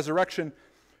after the resurrection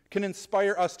can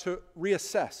inspire us to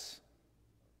reassess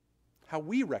how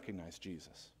we recognize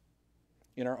Jesus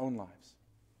in our own lives,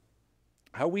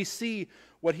 how we see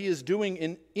what he is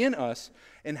doing in us,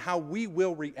 and how we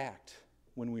will react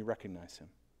when we recognize him.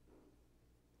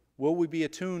 Will we be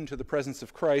attuned to the presence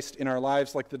of Christ in our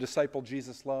lives like the disciple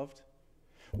Jesus loved?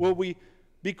 Will we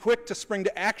be quick to spring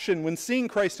to action when seeing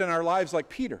Christ in our lives like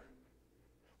Peter?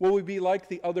 Will we be like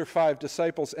the other 5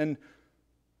 disciples and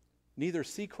neither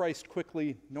see Christ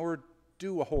quickly nor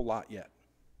do a whole lot yet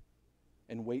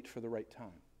and wait for the right time?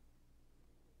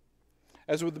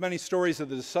 As with many stories of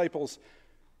the disciples,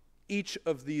 each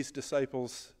of these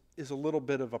disciples is a little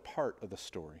bit of a part of the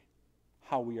story,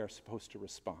 how we are supposed to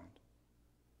respond.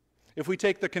 If we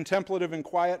take the contemplative and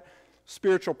quiet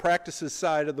spiritual practices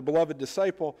side of the beloved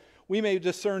disciple, we may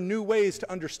discern new ways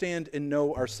to understand and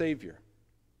know our Savior.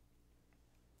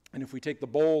 And if we take the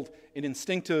bold and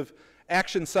instinctive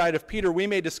action side of Peter, we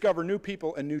may discover new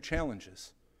people and new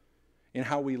challenges in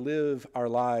how we live our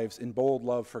lives in bold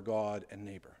love for God and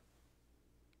neighbor.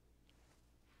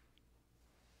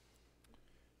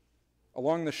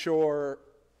 Along the shore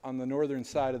on the northern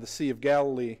side of the Sea of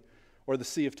Galilee, or the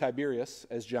Sea of Tiberias,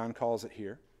 as John calls it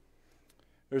here,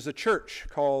 there's a church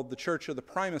called the Church of the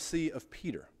Primacy of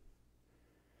Peter.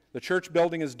 The church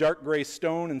building is dark gray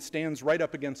stone and stands right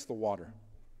up against the water.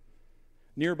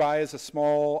 Nearby is a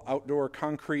small outdoor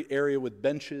concrete area with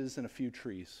benches and a few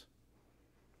trees.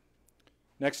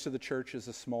 Next to the church is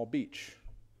a small beach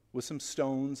with some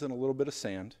stones and a little bit of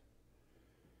sand.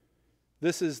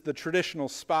 This is the traditional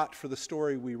spot for the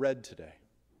story we read today.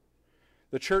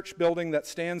 The church building that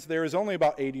stands there is only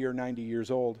about 80 or 90 years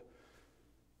old,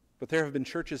 but there have been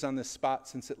churches on this spot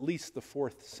since at least the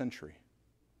 4th century.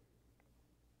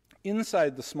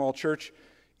 Inside the small church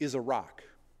is a rock.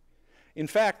 In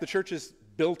fact, the church is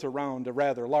built around a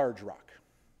rather large rock.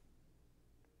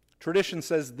 Tradition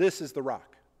says this is the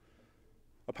rock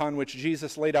upon which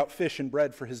Jesus laid out fish and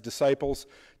bread for his disciples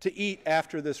to eat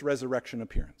after this resurrection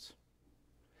appearance.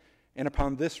 And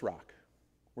upon this rock,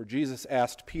 where Jesus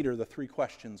asked Peter the 3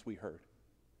 questions we heard.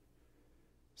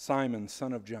 Simon,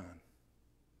 son of John,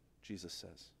 Jesus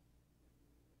says.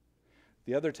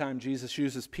 The other time Jesus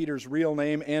uses Peter's real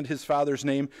name and his father's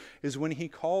name is when he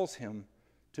calls him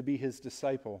to be his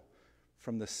disciple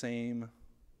from the same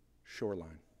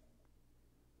shoreline.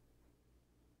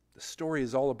 The story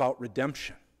is all about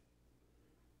redemption.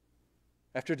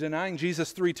 After denying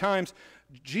Jesus 3 times,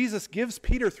 Jesus gives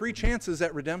Peter 3 chances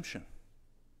at redemption.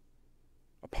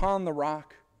 Upon the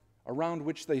rock around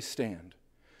which they stand,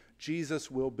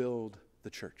 Jesus will build the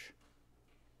church.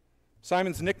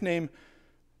 Simon's nickname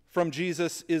from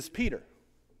Jesus is Peter,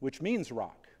 which means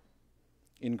rock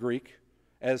in Greek,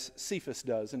 as Cephas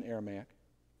does in Aramaic.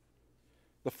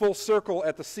 The full circle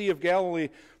at the Sea of Galilee,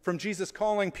 from Jesus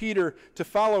calling Peter to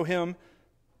follow him,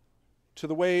 to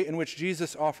the way in which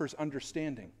Jesus offers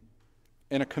understanding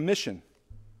and a commission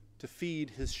to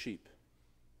feed his sheep.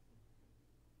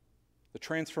 The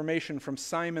transformation from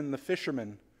Simon the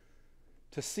fisherman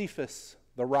to Cephas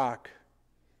the rock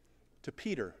to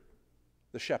Peter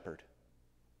the shepherd.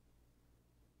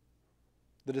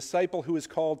 The disciple who is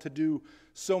called to do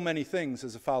so many things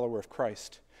as a follower of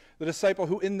Christ. The disciple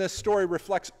who in this story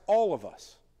reflects all of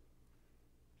us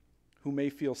who may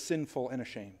feel sinful and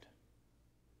ashamed,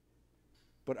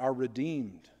 but are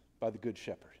redeemed by the Good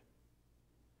Shepherd.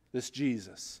 This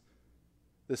Jesus,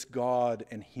 this God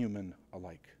and human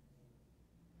alike.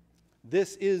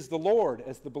 This is the Lord,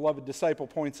 as the beloved disciple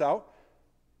points out.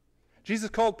 Jesus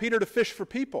called Peter to fish for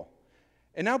people,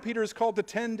 and now Peter is called to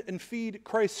tend and feed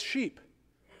Christ's sheep.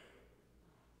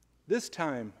 This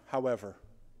time, however,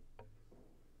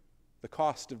 the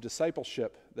cost of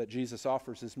discipleship that Jesus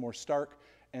offers is more stark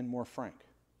and more frank.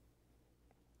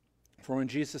 For when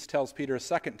Jesus tells Peter a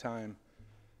second time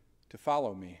to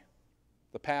follow me,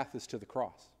 the path is to the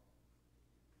cross.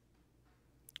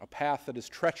 A path that is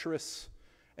treacherous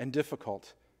and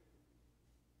difficult,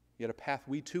 yet a path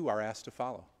we too are asked to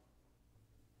follow.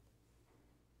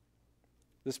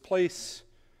 This place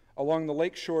along the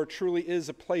lakeshore truly is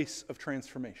a place of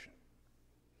transformation.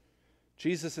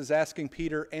 Jesus is asking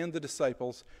Peter and the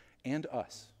disciples and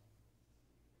us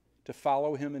to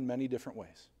follow him in many different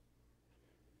ways.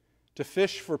 To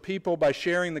fish for people by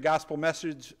sharing the gospel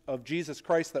message of Jesus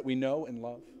Christ that we know and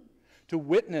love. To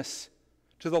witness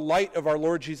to the light of our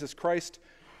Lord Jesus Christ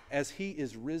as he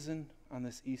is risen on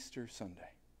this Easter Sunday.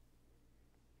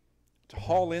 To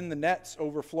haul in the nets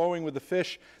overflowing with the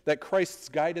fish that Christ's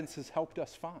guidance has helped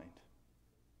us find.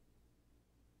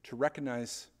 To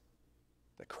recognize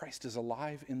that Christ is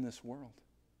alive in this world.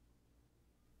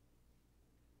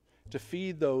 To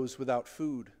feed those without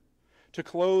food. To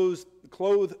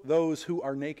clothe those who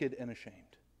are naked and ashamed.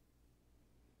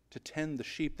 To tend the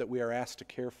sheep that we are asked to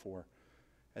care for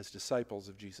as disciples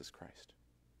of Jesus Christ.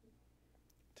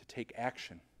 To take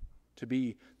action, to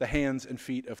be the hands and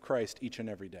feet of Christ each and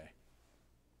every day.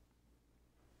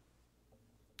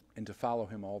 And to follow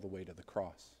him all the way to the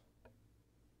cross.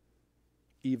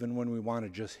 Even when we want to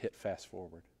just hit fast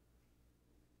forward.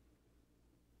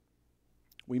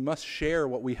 We must share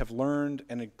what we have learned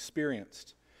and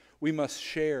experienced. We must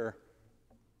share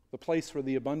the place where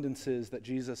the abundance is that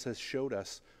Jesus has showed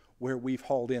us, where we've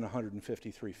hauled in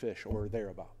 153 fish or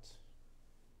thereabouts.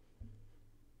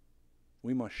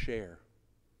 We must share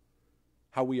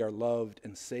how we are loved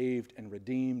and saved and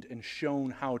redeemed and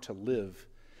shown how to live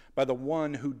by the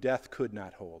one who death could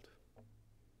not hold.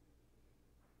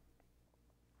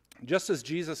 Just as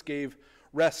Jesus gave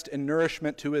rest and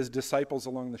nourishment to his disciples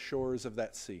along the shores of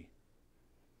that sea,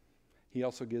 he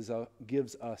also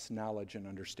gives us knowledge and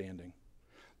understanding,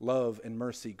 love and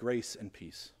mercy, grace and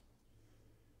peace,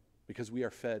 because we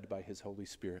are fed by his Holy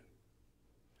Spirit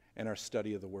and our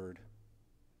study of the Word.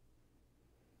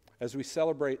 As we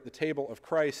celebrate the table of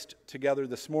Christ together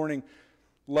this morning,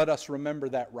 let us remember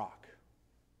that rock,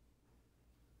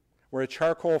 where a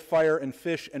charcoal fire and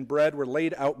fish and bread were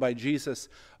laid out by Jesus,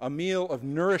 a meal of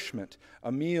nourishment,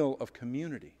 a meal of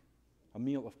community, a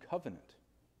meal of covenant,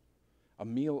 a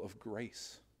meal of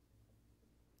grace.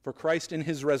 For Christ in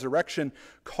his resurrection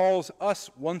calls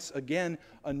us once again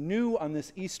anew on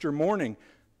this Easter morning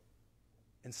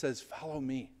and says, "Follow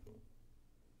me."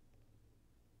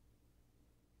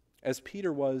 As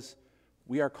Peter was,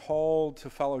 we are called to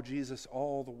follow Jesus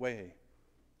all the way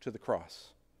to the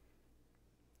cross.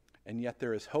 And yet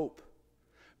there is hope,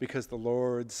 because the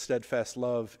Lord's steadfast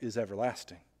love is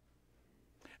everlasting.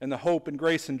 And the hope and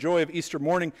grace and joy of Easter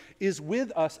morning is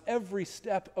with us every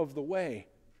step of the way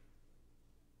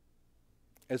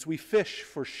as we fish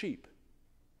for sheep.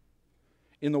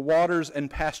 In the waters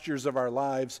and pastures of our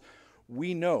lives,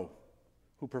 we know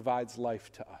who provides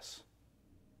life to us.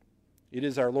 It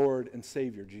is our Lord and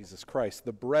Savior, Jesus Christ,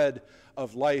 the bread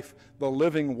of life, the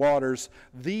living waters.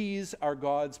 These are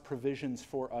God's provisions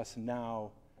for us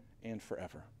now and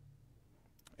forever.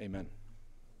 Amen.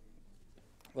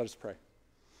 Let us pray.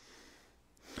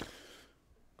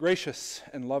 Gracious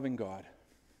and loving God,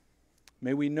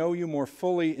 may we know you more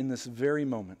fully in this very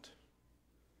moment.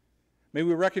 May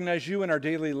we recognize you in our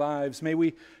daily lives. May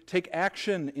we take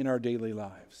action in our daily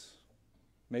lives.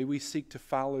 May we seek to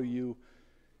follow you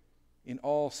in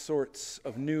all sorts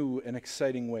of new and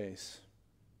exciting ways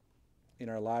in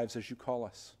our lives as you call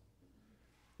us,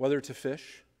 whether to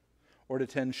fish or to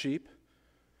tend sheep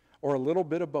or a little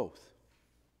bit of both.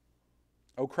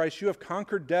 O Christ, you have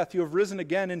conquered death. You have risen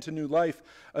again into new life,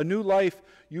 a new life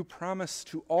you promise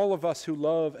to all of us who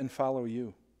love and follow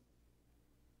you.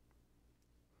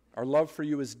 Our love for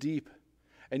you is deep,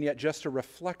 and yet just a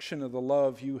reflection of the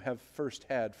love you have first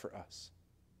had for us.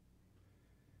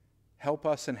 Help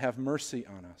us and have mercy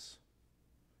on us.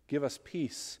 Give us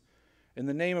peace. In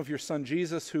the name of your Son,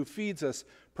 Jesus, who feeds us,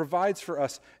 provides for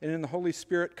us, and in the Holy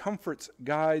Spirit comforts,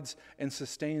 guides, and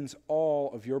sustains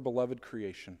all of your beloved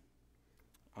creation.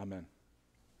 Amen.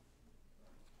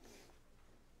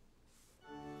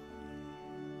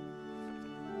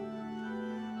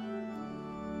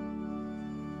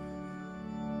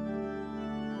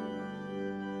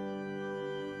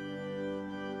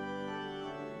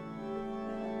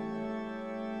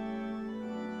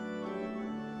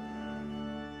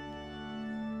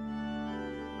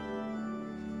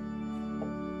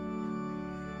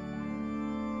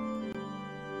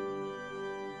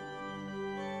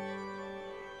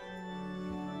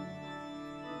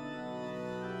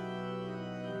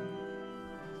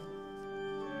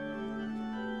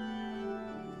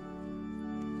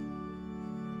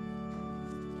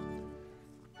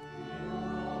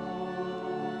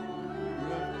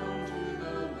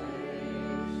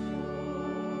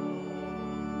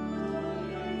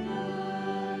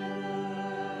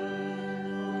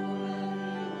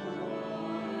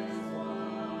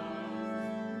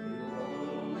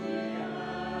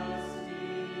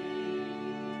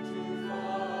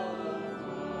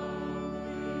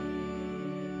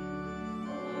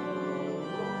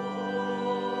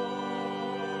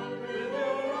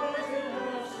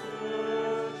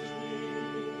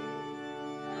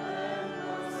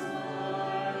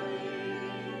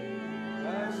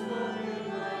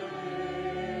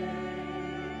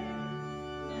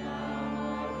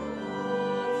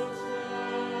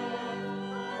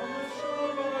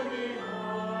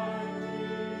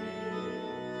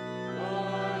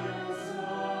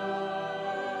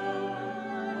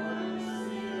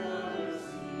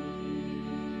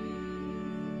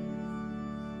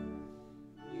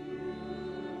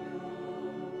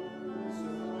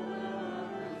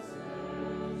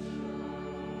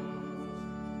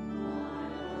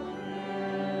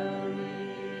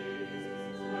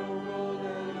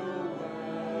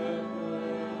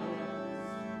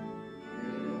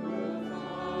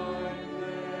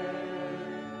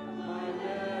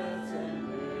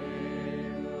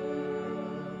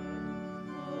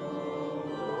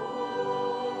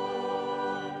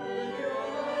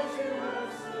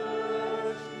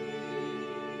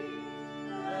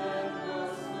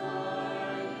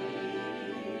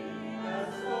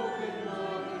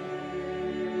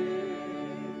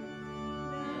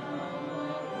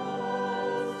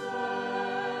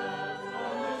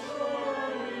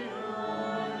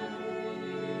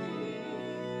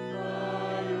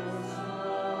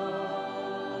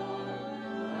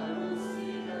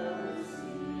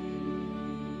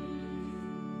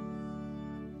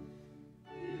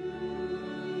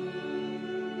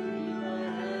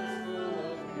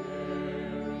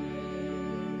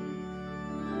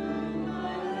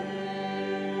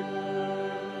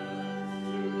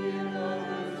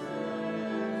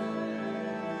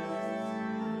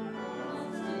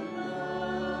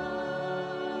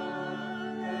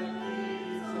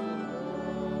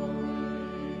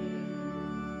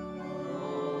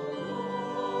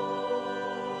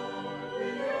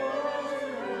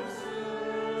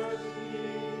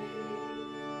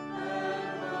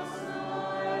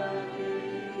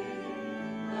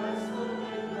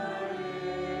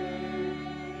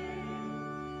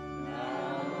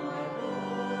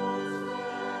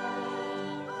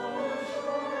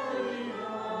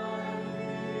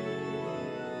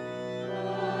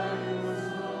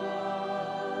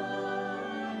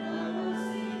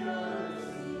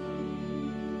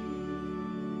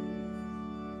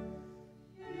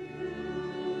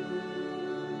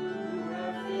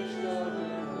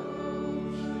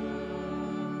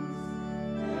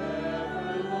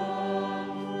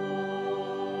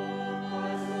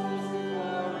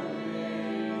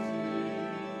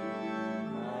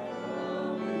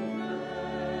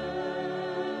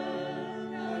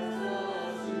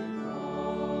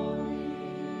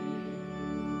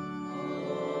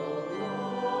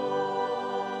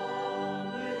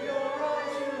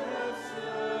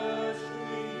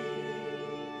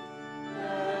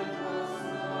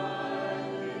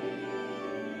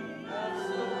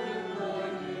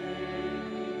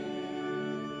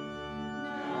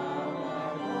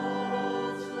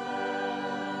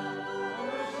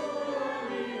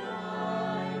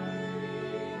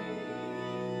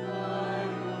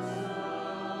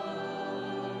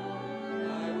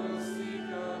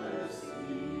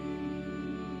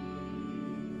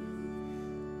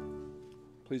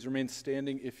 Please remain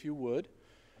standing if you would,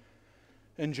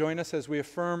 and join us as we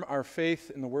affirm our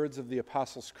faith in the words of the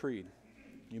Apostles' Creed.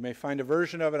 You may find a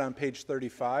version of it on page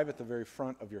 35 at the very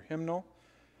front of your hymnal,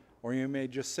 or you may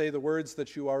just say the words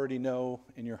that you already know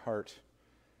in your heart.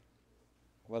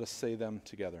 Let us say them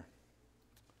together.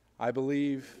 I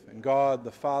believe in God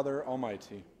the Father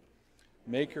Almighty,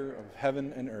 maker of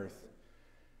heaven and earth,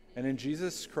 and in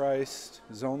Jesus Christ,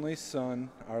 his only Son,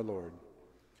 our Lord,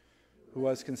 who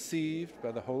was conceived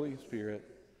by the Holy Spirit,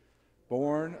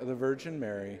 born of the Virgin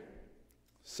Mary,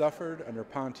 suffered under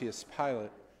Pontius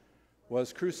Pilate,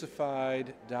 was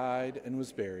crucified, died, and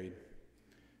was buried.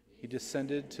 He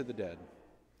descended to the dead.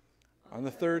 On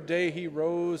the third day he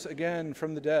rose again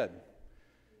from the dead.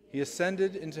 He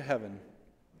ascended into heaven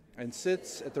and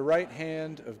sits at the right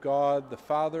hand of God the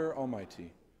Father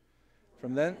Almighty.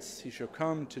 From thence he shall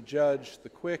come to judge the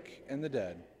quick and the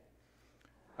dead.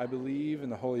 I believe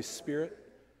in the Holy Spirit,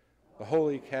 the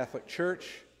Holy Catholic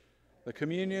Church, the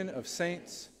communion of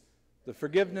saints, the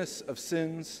forgiveness of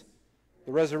sins,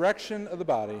 the resurrection of the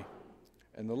body,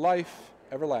 and the life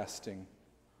everlasting.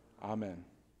 Amen.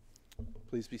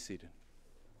 Please be seated.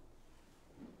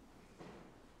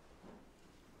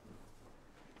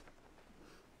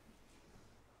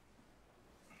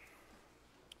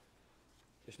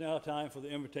 It's now time for the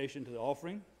invitation to the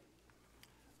offering.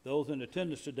 Those in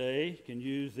attendance today can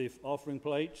use the offering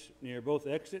plates near both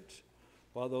exits,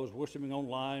 while those worshiping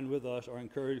online with us are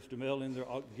encouraged to mail in their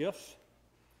gifts,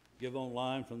 give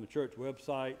online from the church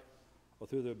website, or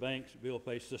through their bank's bill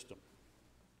pay system.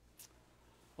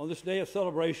 On this day of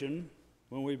celebration,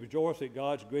 when we rejoice at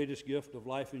God's greatest gift of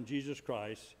life in Jesus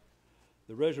Christ,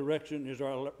 the resurrection is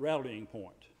our rallying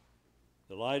point,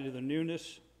 the light of the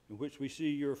newness in which we see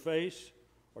your face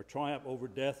or triumph over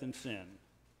death and sin.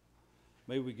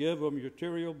 May we give them your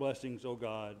material blessings, O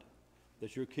God,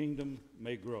 that your kingdom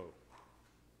may grow.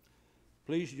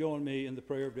 Please join me in the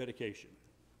prayer of dedication.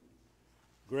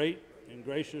 Great and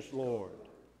gracious Lord,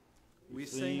 we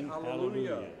sing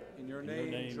Hallelujah in your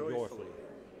name joyfully,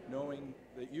 knowing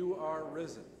that you are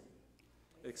risen.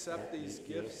 Accept these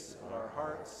gifts of our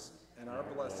hearts and our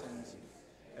blessings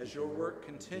as your work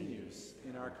continues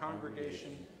in our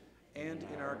congregation and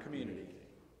in our community.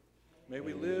 May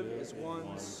we live as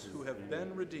ones who have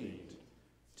been redeemed,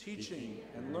 teaching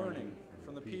and learning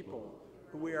from the people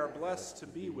who we are blessed to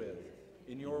be with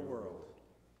in your world.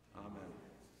 Amen.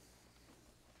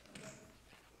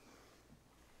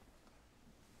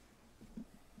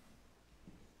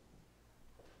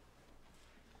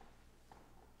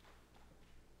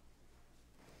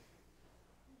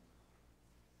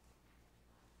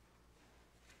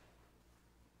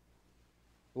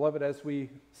 Beloved, as we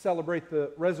celebrate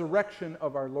the resurrection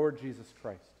of our Lord Jesus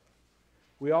Christ,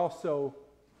 we also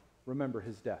remember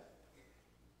his death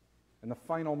and the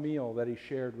final meal that he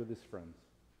shared with his friends.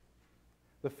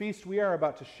 The feast we are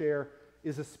about to share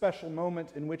is a special moment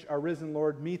in which our risen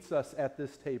Lord meets us at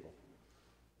this table.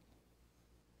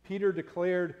 Peter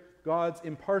declared God's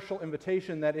impartial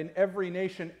invitation that in every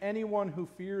nation, anyone who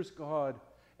fears God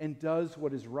and does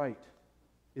what is right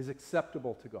is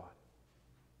acceptable to God.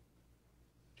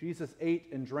 Jesus ate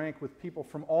and drank with people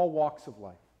from all walks of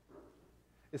life,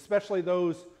 especially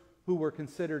those who were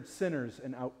considered sinners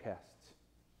and outcasts.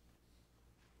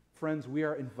 Friends, we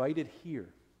are invited here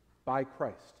by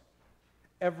Christ,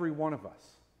 every one of us.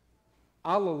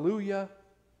 Alleluia,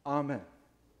 amen.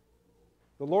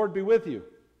 The Lord be with you.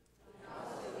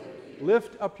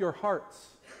 Lift up your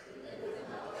hearts.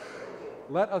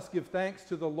 Let us give thanks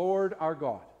to the Lord our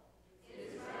God.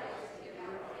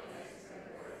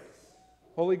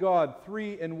 Holy God,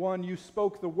 three in one, you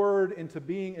spoke the word into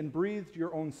being and breathed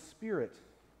your own Spirit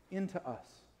into us.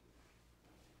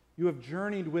 You have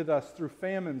journeyed with us through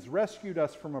famines, rescued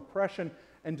us from oppression,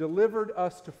 and delivered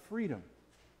us to freedom.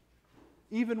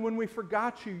 Even when we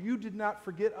forgot you, you did not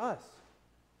forget us,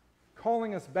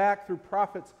 calling us back through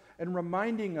prophets and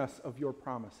reminding us of your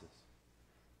promises.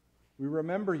 We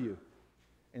remember you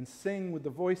and sing with the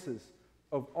voices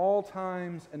of all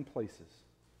times and places.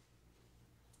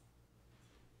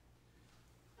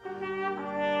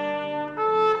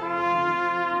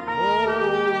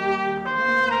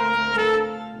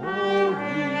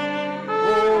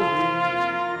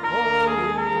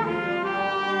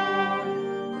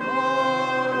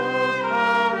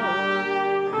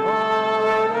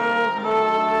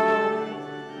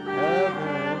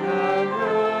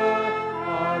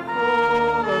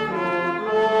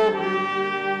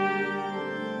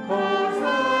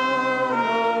 Hosanna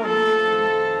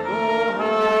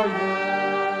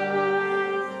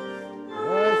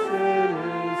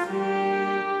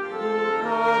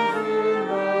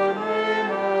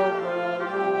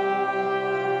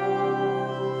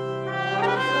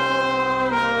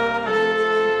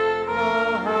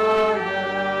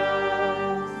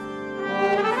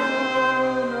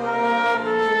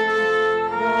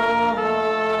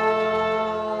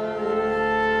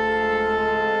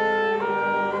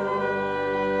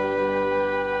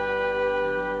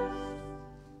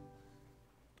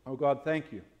Oh God,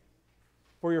 thank you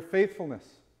for your faithfulness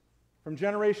from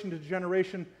generation to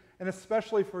generation, and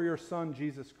especially for your Son,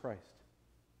 Jesus Christ.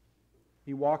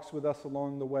 He walks with us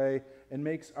along the way and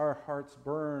makes our hearts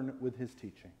burn with his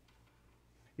teaching.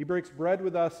 He breaks bread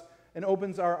with us and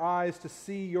opens our eyes to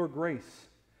see your grace.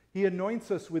 He anoints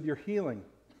us with your healing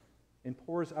and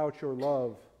pours out your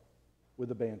love with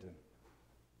abandon.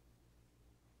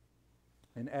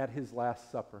 And at his Last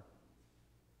Supper,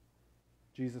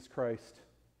 Jesus Christ,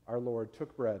 our Lord,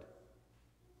 took bread,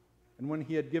 and when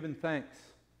he had given thanks,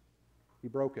 he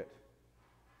broke it.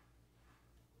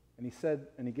 And he said,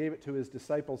 and he gave it to his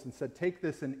disciples and said, "Take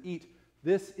this and eat.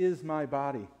 This is my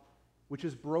body, which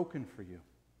is broken for you.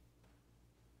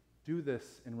 Do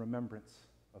this in remembrance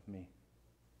of me."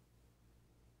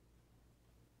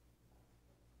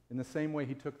 In the same way,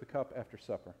 he took the cup after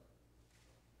supper.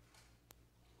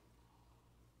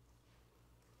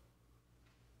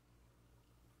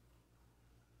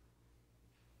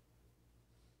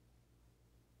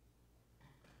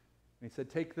 And he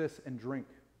said, "Take this and drink.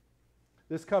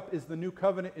 This cup is the new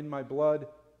covenant in my blood,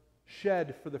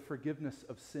 shed for the forgiveness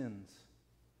of sins.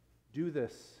 Do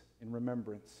this in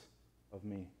remembrance of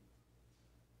me."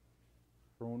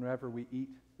 For whenever we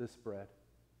eat this bread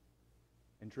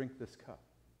and drink this cup,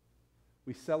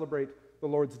 we celebrate the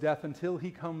Lord's death until he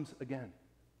comes again.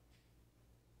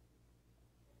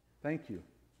 Thank you,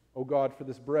 O God, for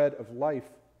this bread of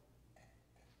life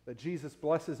that Jesus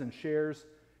blesses and shares,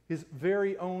 his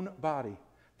very own body.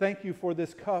 Thank you for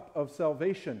this cup of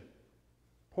salvation,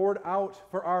 poured out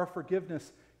for our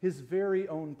forgiveness, his very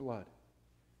own blood.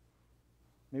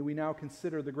 May we now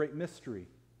consider the great mystery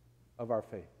of our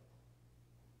faith.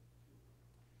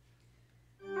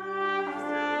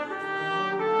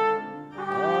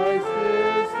 Christ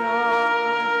is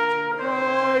died,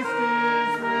 Christ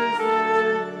is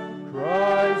risen,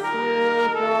 Christ will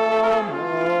come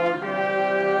again.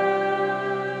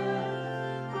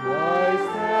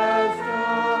 Christ has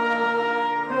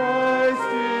died,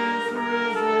 Christ is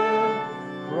risen,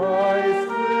 Christ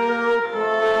will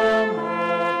come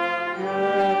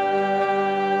again.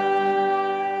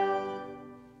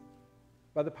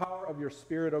 By the power of your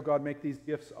Spirit, O God, make these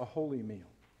gifts a holy meal.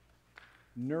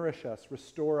 Nourish us,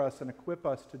 restore us, and equip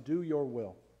us to do your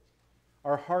will.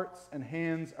 Our hearts and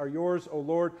hands are yours, O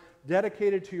Lord,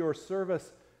 dedicated to your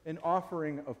service and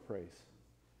offering of praise.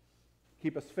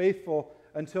 Keep us faithful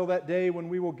until that day when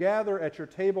we will gather at your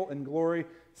table in glory,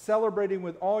 celebrating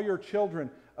with all your children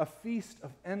a feast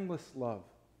of endless love.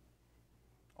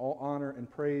 All honor and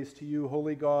praise to you,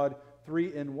 holy God,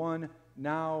 three in one,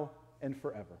 now and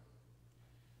forever.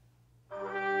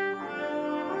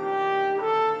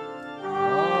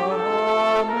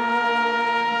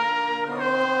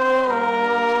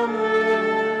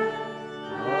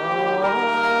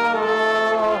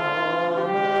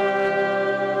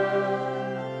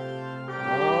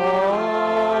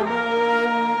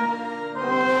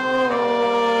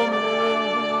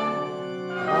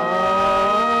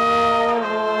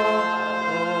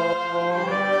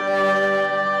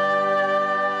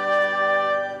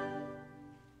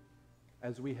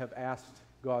 As we have asked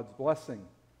God's blessing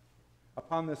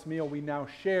upon this meal, we now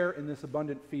share in this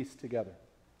abundant feast together.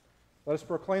 Let us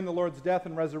proclaim the Lord's death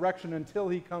and resurrection until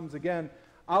he comes again.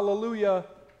 Alleluia.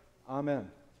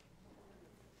 Amen.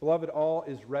 Beloved, all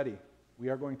is ready. We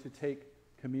are going to take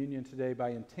communion today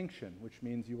by intinction, which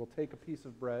means you will take a piece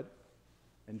of bread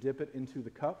and dip it into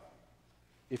the cup.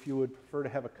 If you would prefer to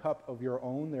have a cup of your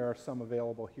own, there are some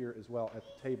available here as well at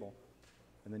the table,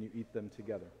 and then you eat them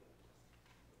together.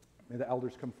 May the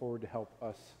elders come forward to help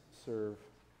us serve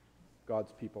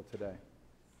God's people today.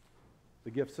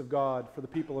 The gifts of God for the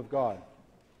people of God.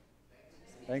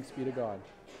 Thanks be to God.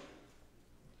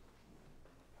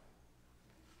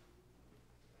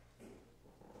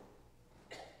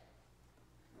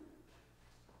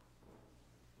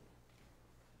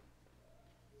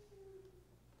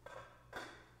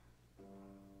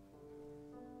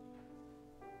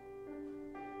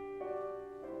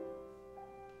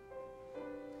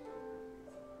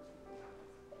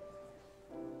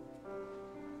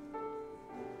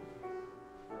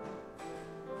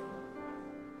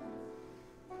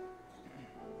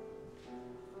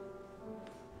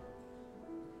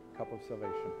 Cup of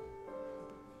salvation.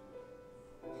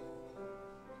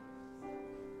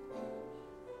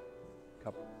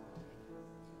 Cup.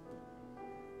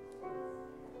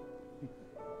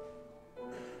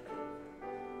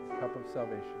 Cup of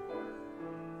salvation.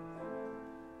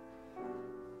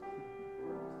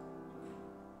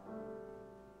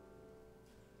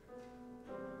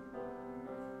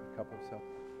 Cup of salvation.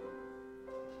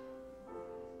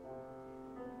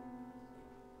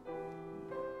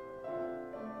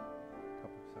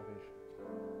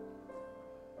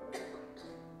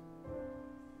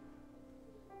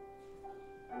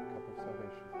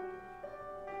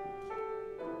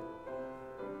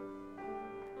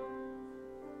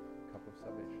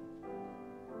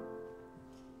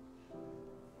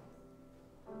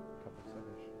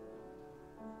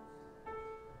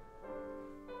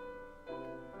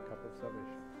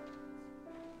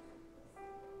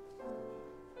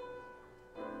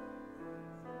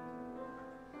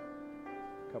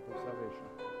 cup of salvation.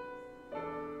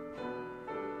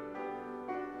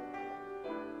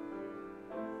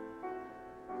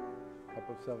 Cup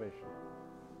of salvation.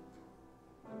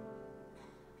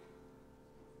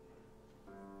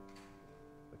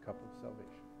 The cup of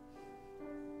salvation.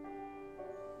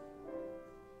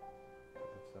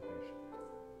 Cup of salvation.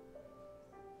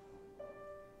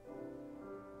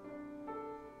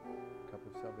 Cup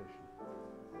of salvation.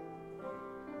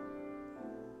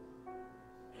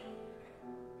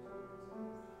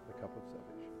 The cup of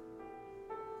salvation.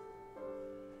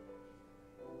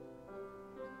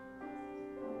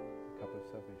 The cup of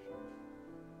salvation.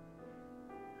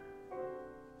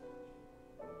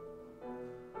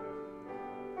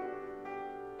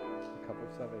 The cup of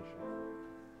salvation.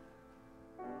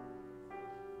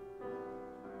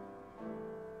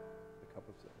 The cup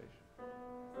of salvation.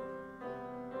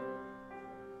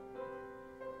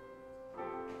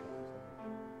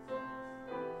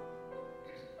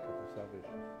 Cup of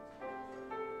salvation.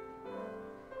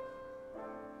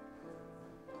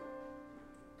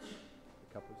 The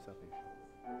cup of salvation.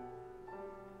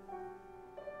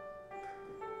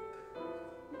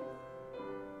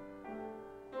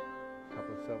 Cup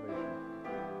of salvation.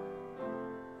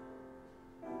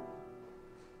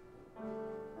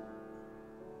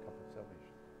 Cup of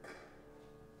salvation.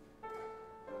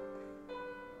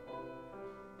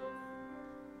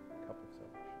 Cup of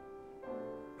salvation.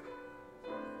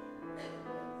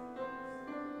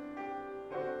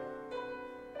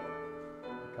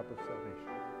 The cup of salvation. Cup of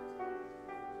salvation.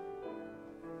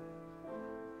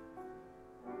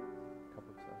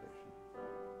 Cup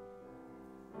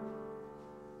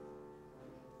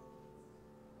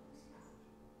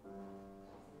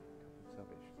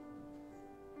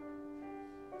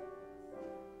of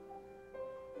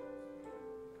salvation.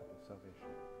 Cup of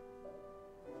salvation.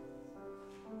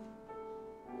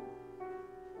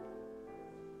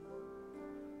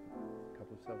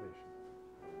 Cup of salvation.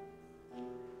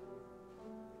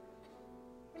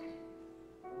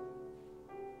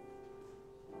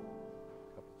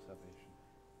 Cup of salvation.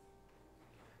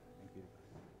 Thank you. Cup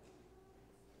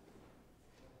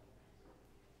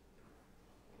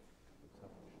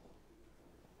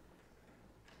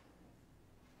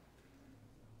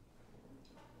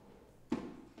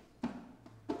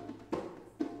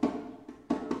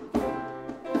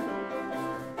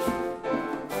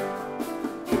of salvation.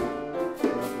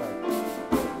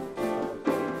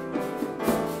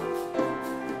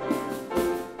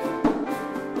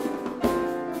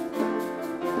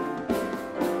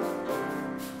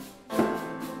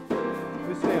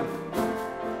 Please stand.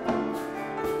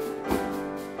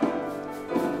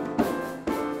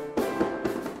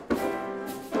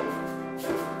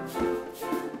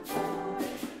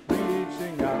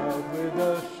 Reaching out with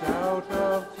a shout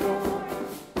of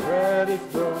joy, bread is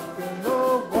broken,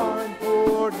 the wine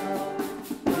poured out.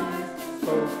 Jesus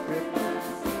spoke it.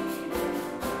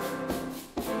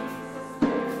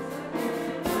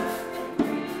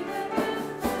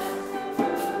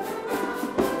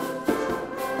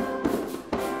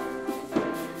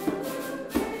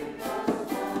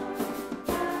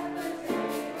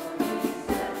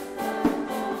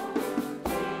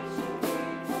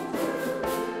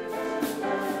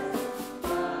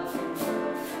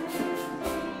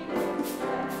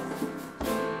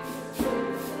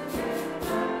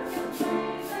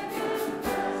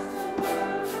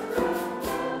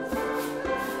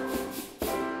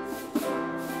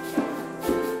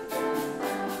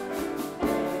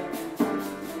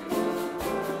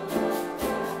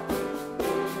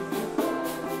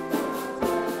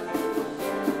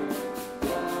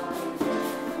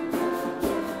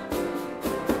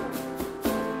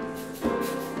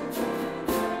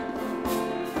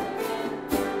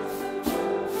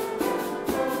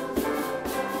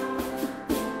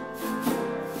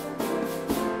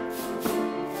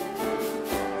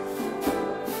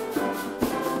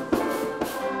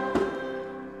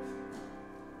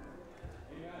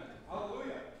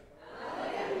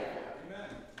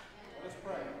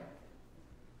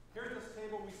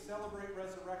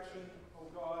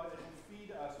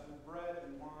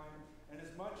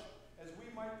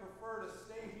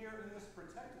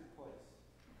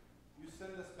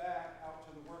 send us back out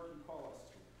to the work you call us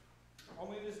to.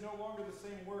 Only it is no longer the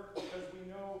same work because we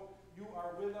know you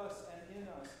are with us and in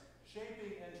us,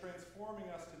 shaping and transforming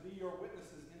us to be your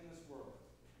witnesses in this world.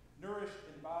 Nourished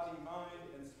in body,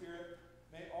 mind, and spirit,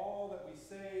 may all that we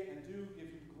say and do give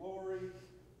you glory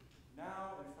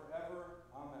now and forever.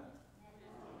 Amen.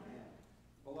 Amen.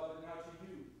 Beloved, now to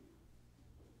you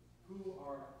who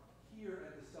are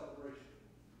here at the celebration,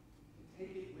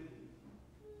 take it with you.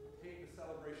 Take the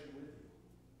celebration with you.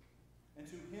 And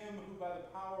to him who by the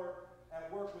power at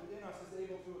work within us is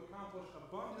able to accomplish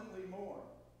abundantly more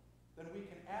than we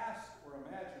can ask or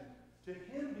imagine. To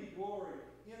him be glory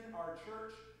in our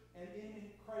church and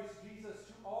in Christ Jesus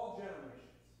to all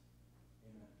generations.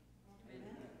 Amen.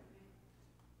 Amen.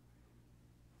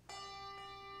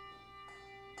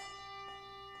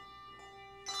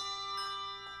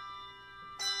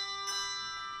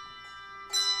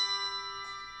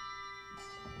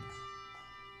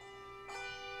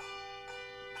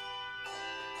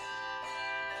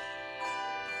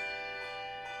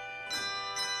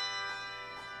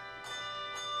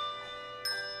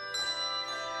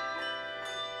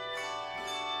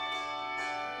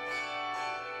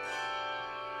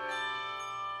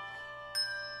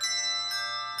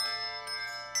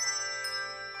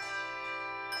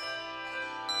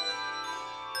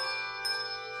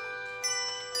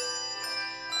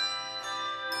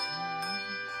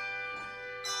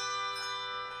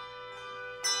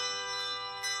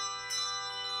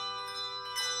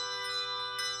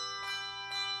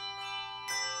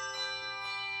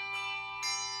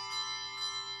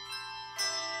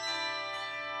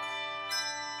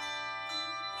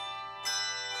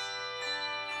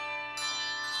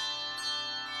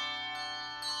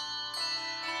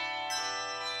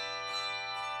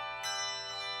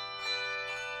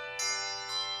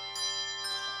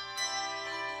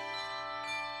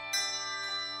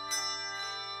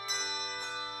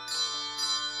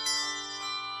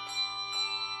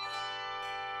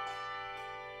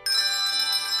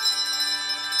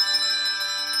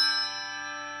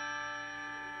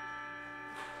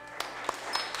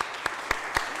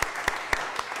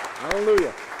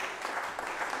 Hallelujah.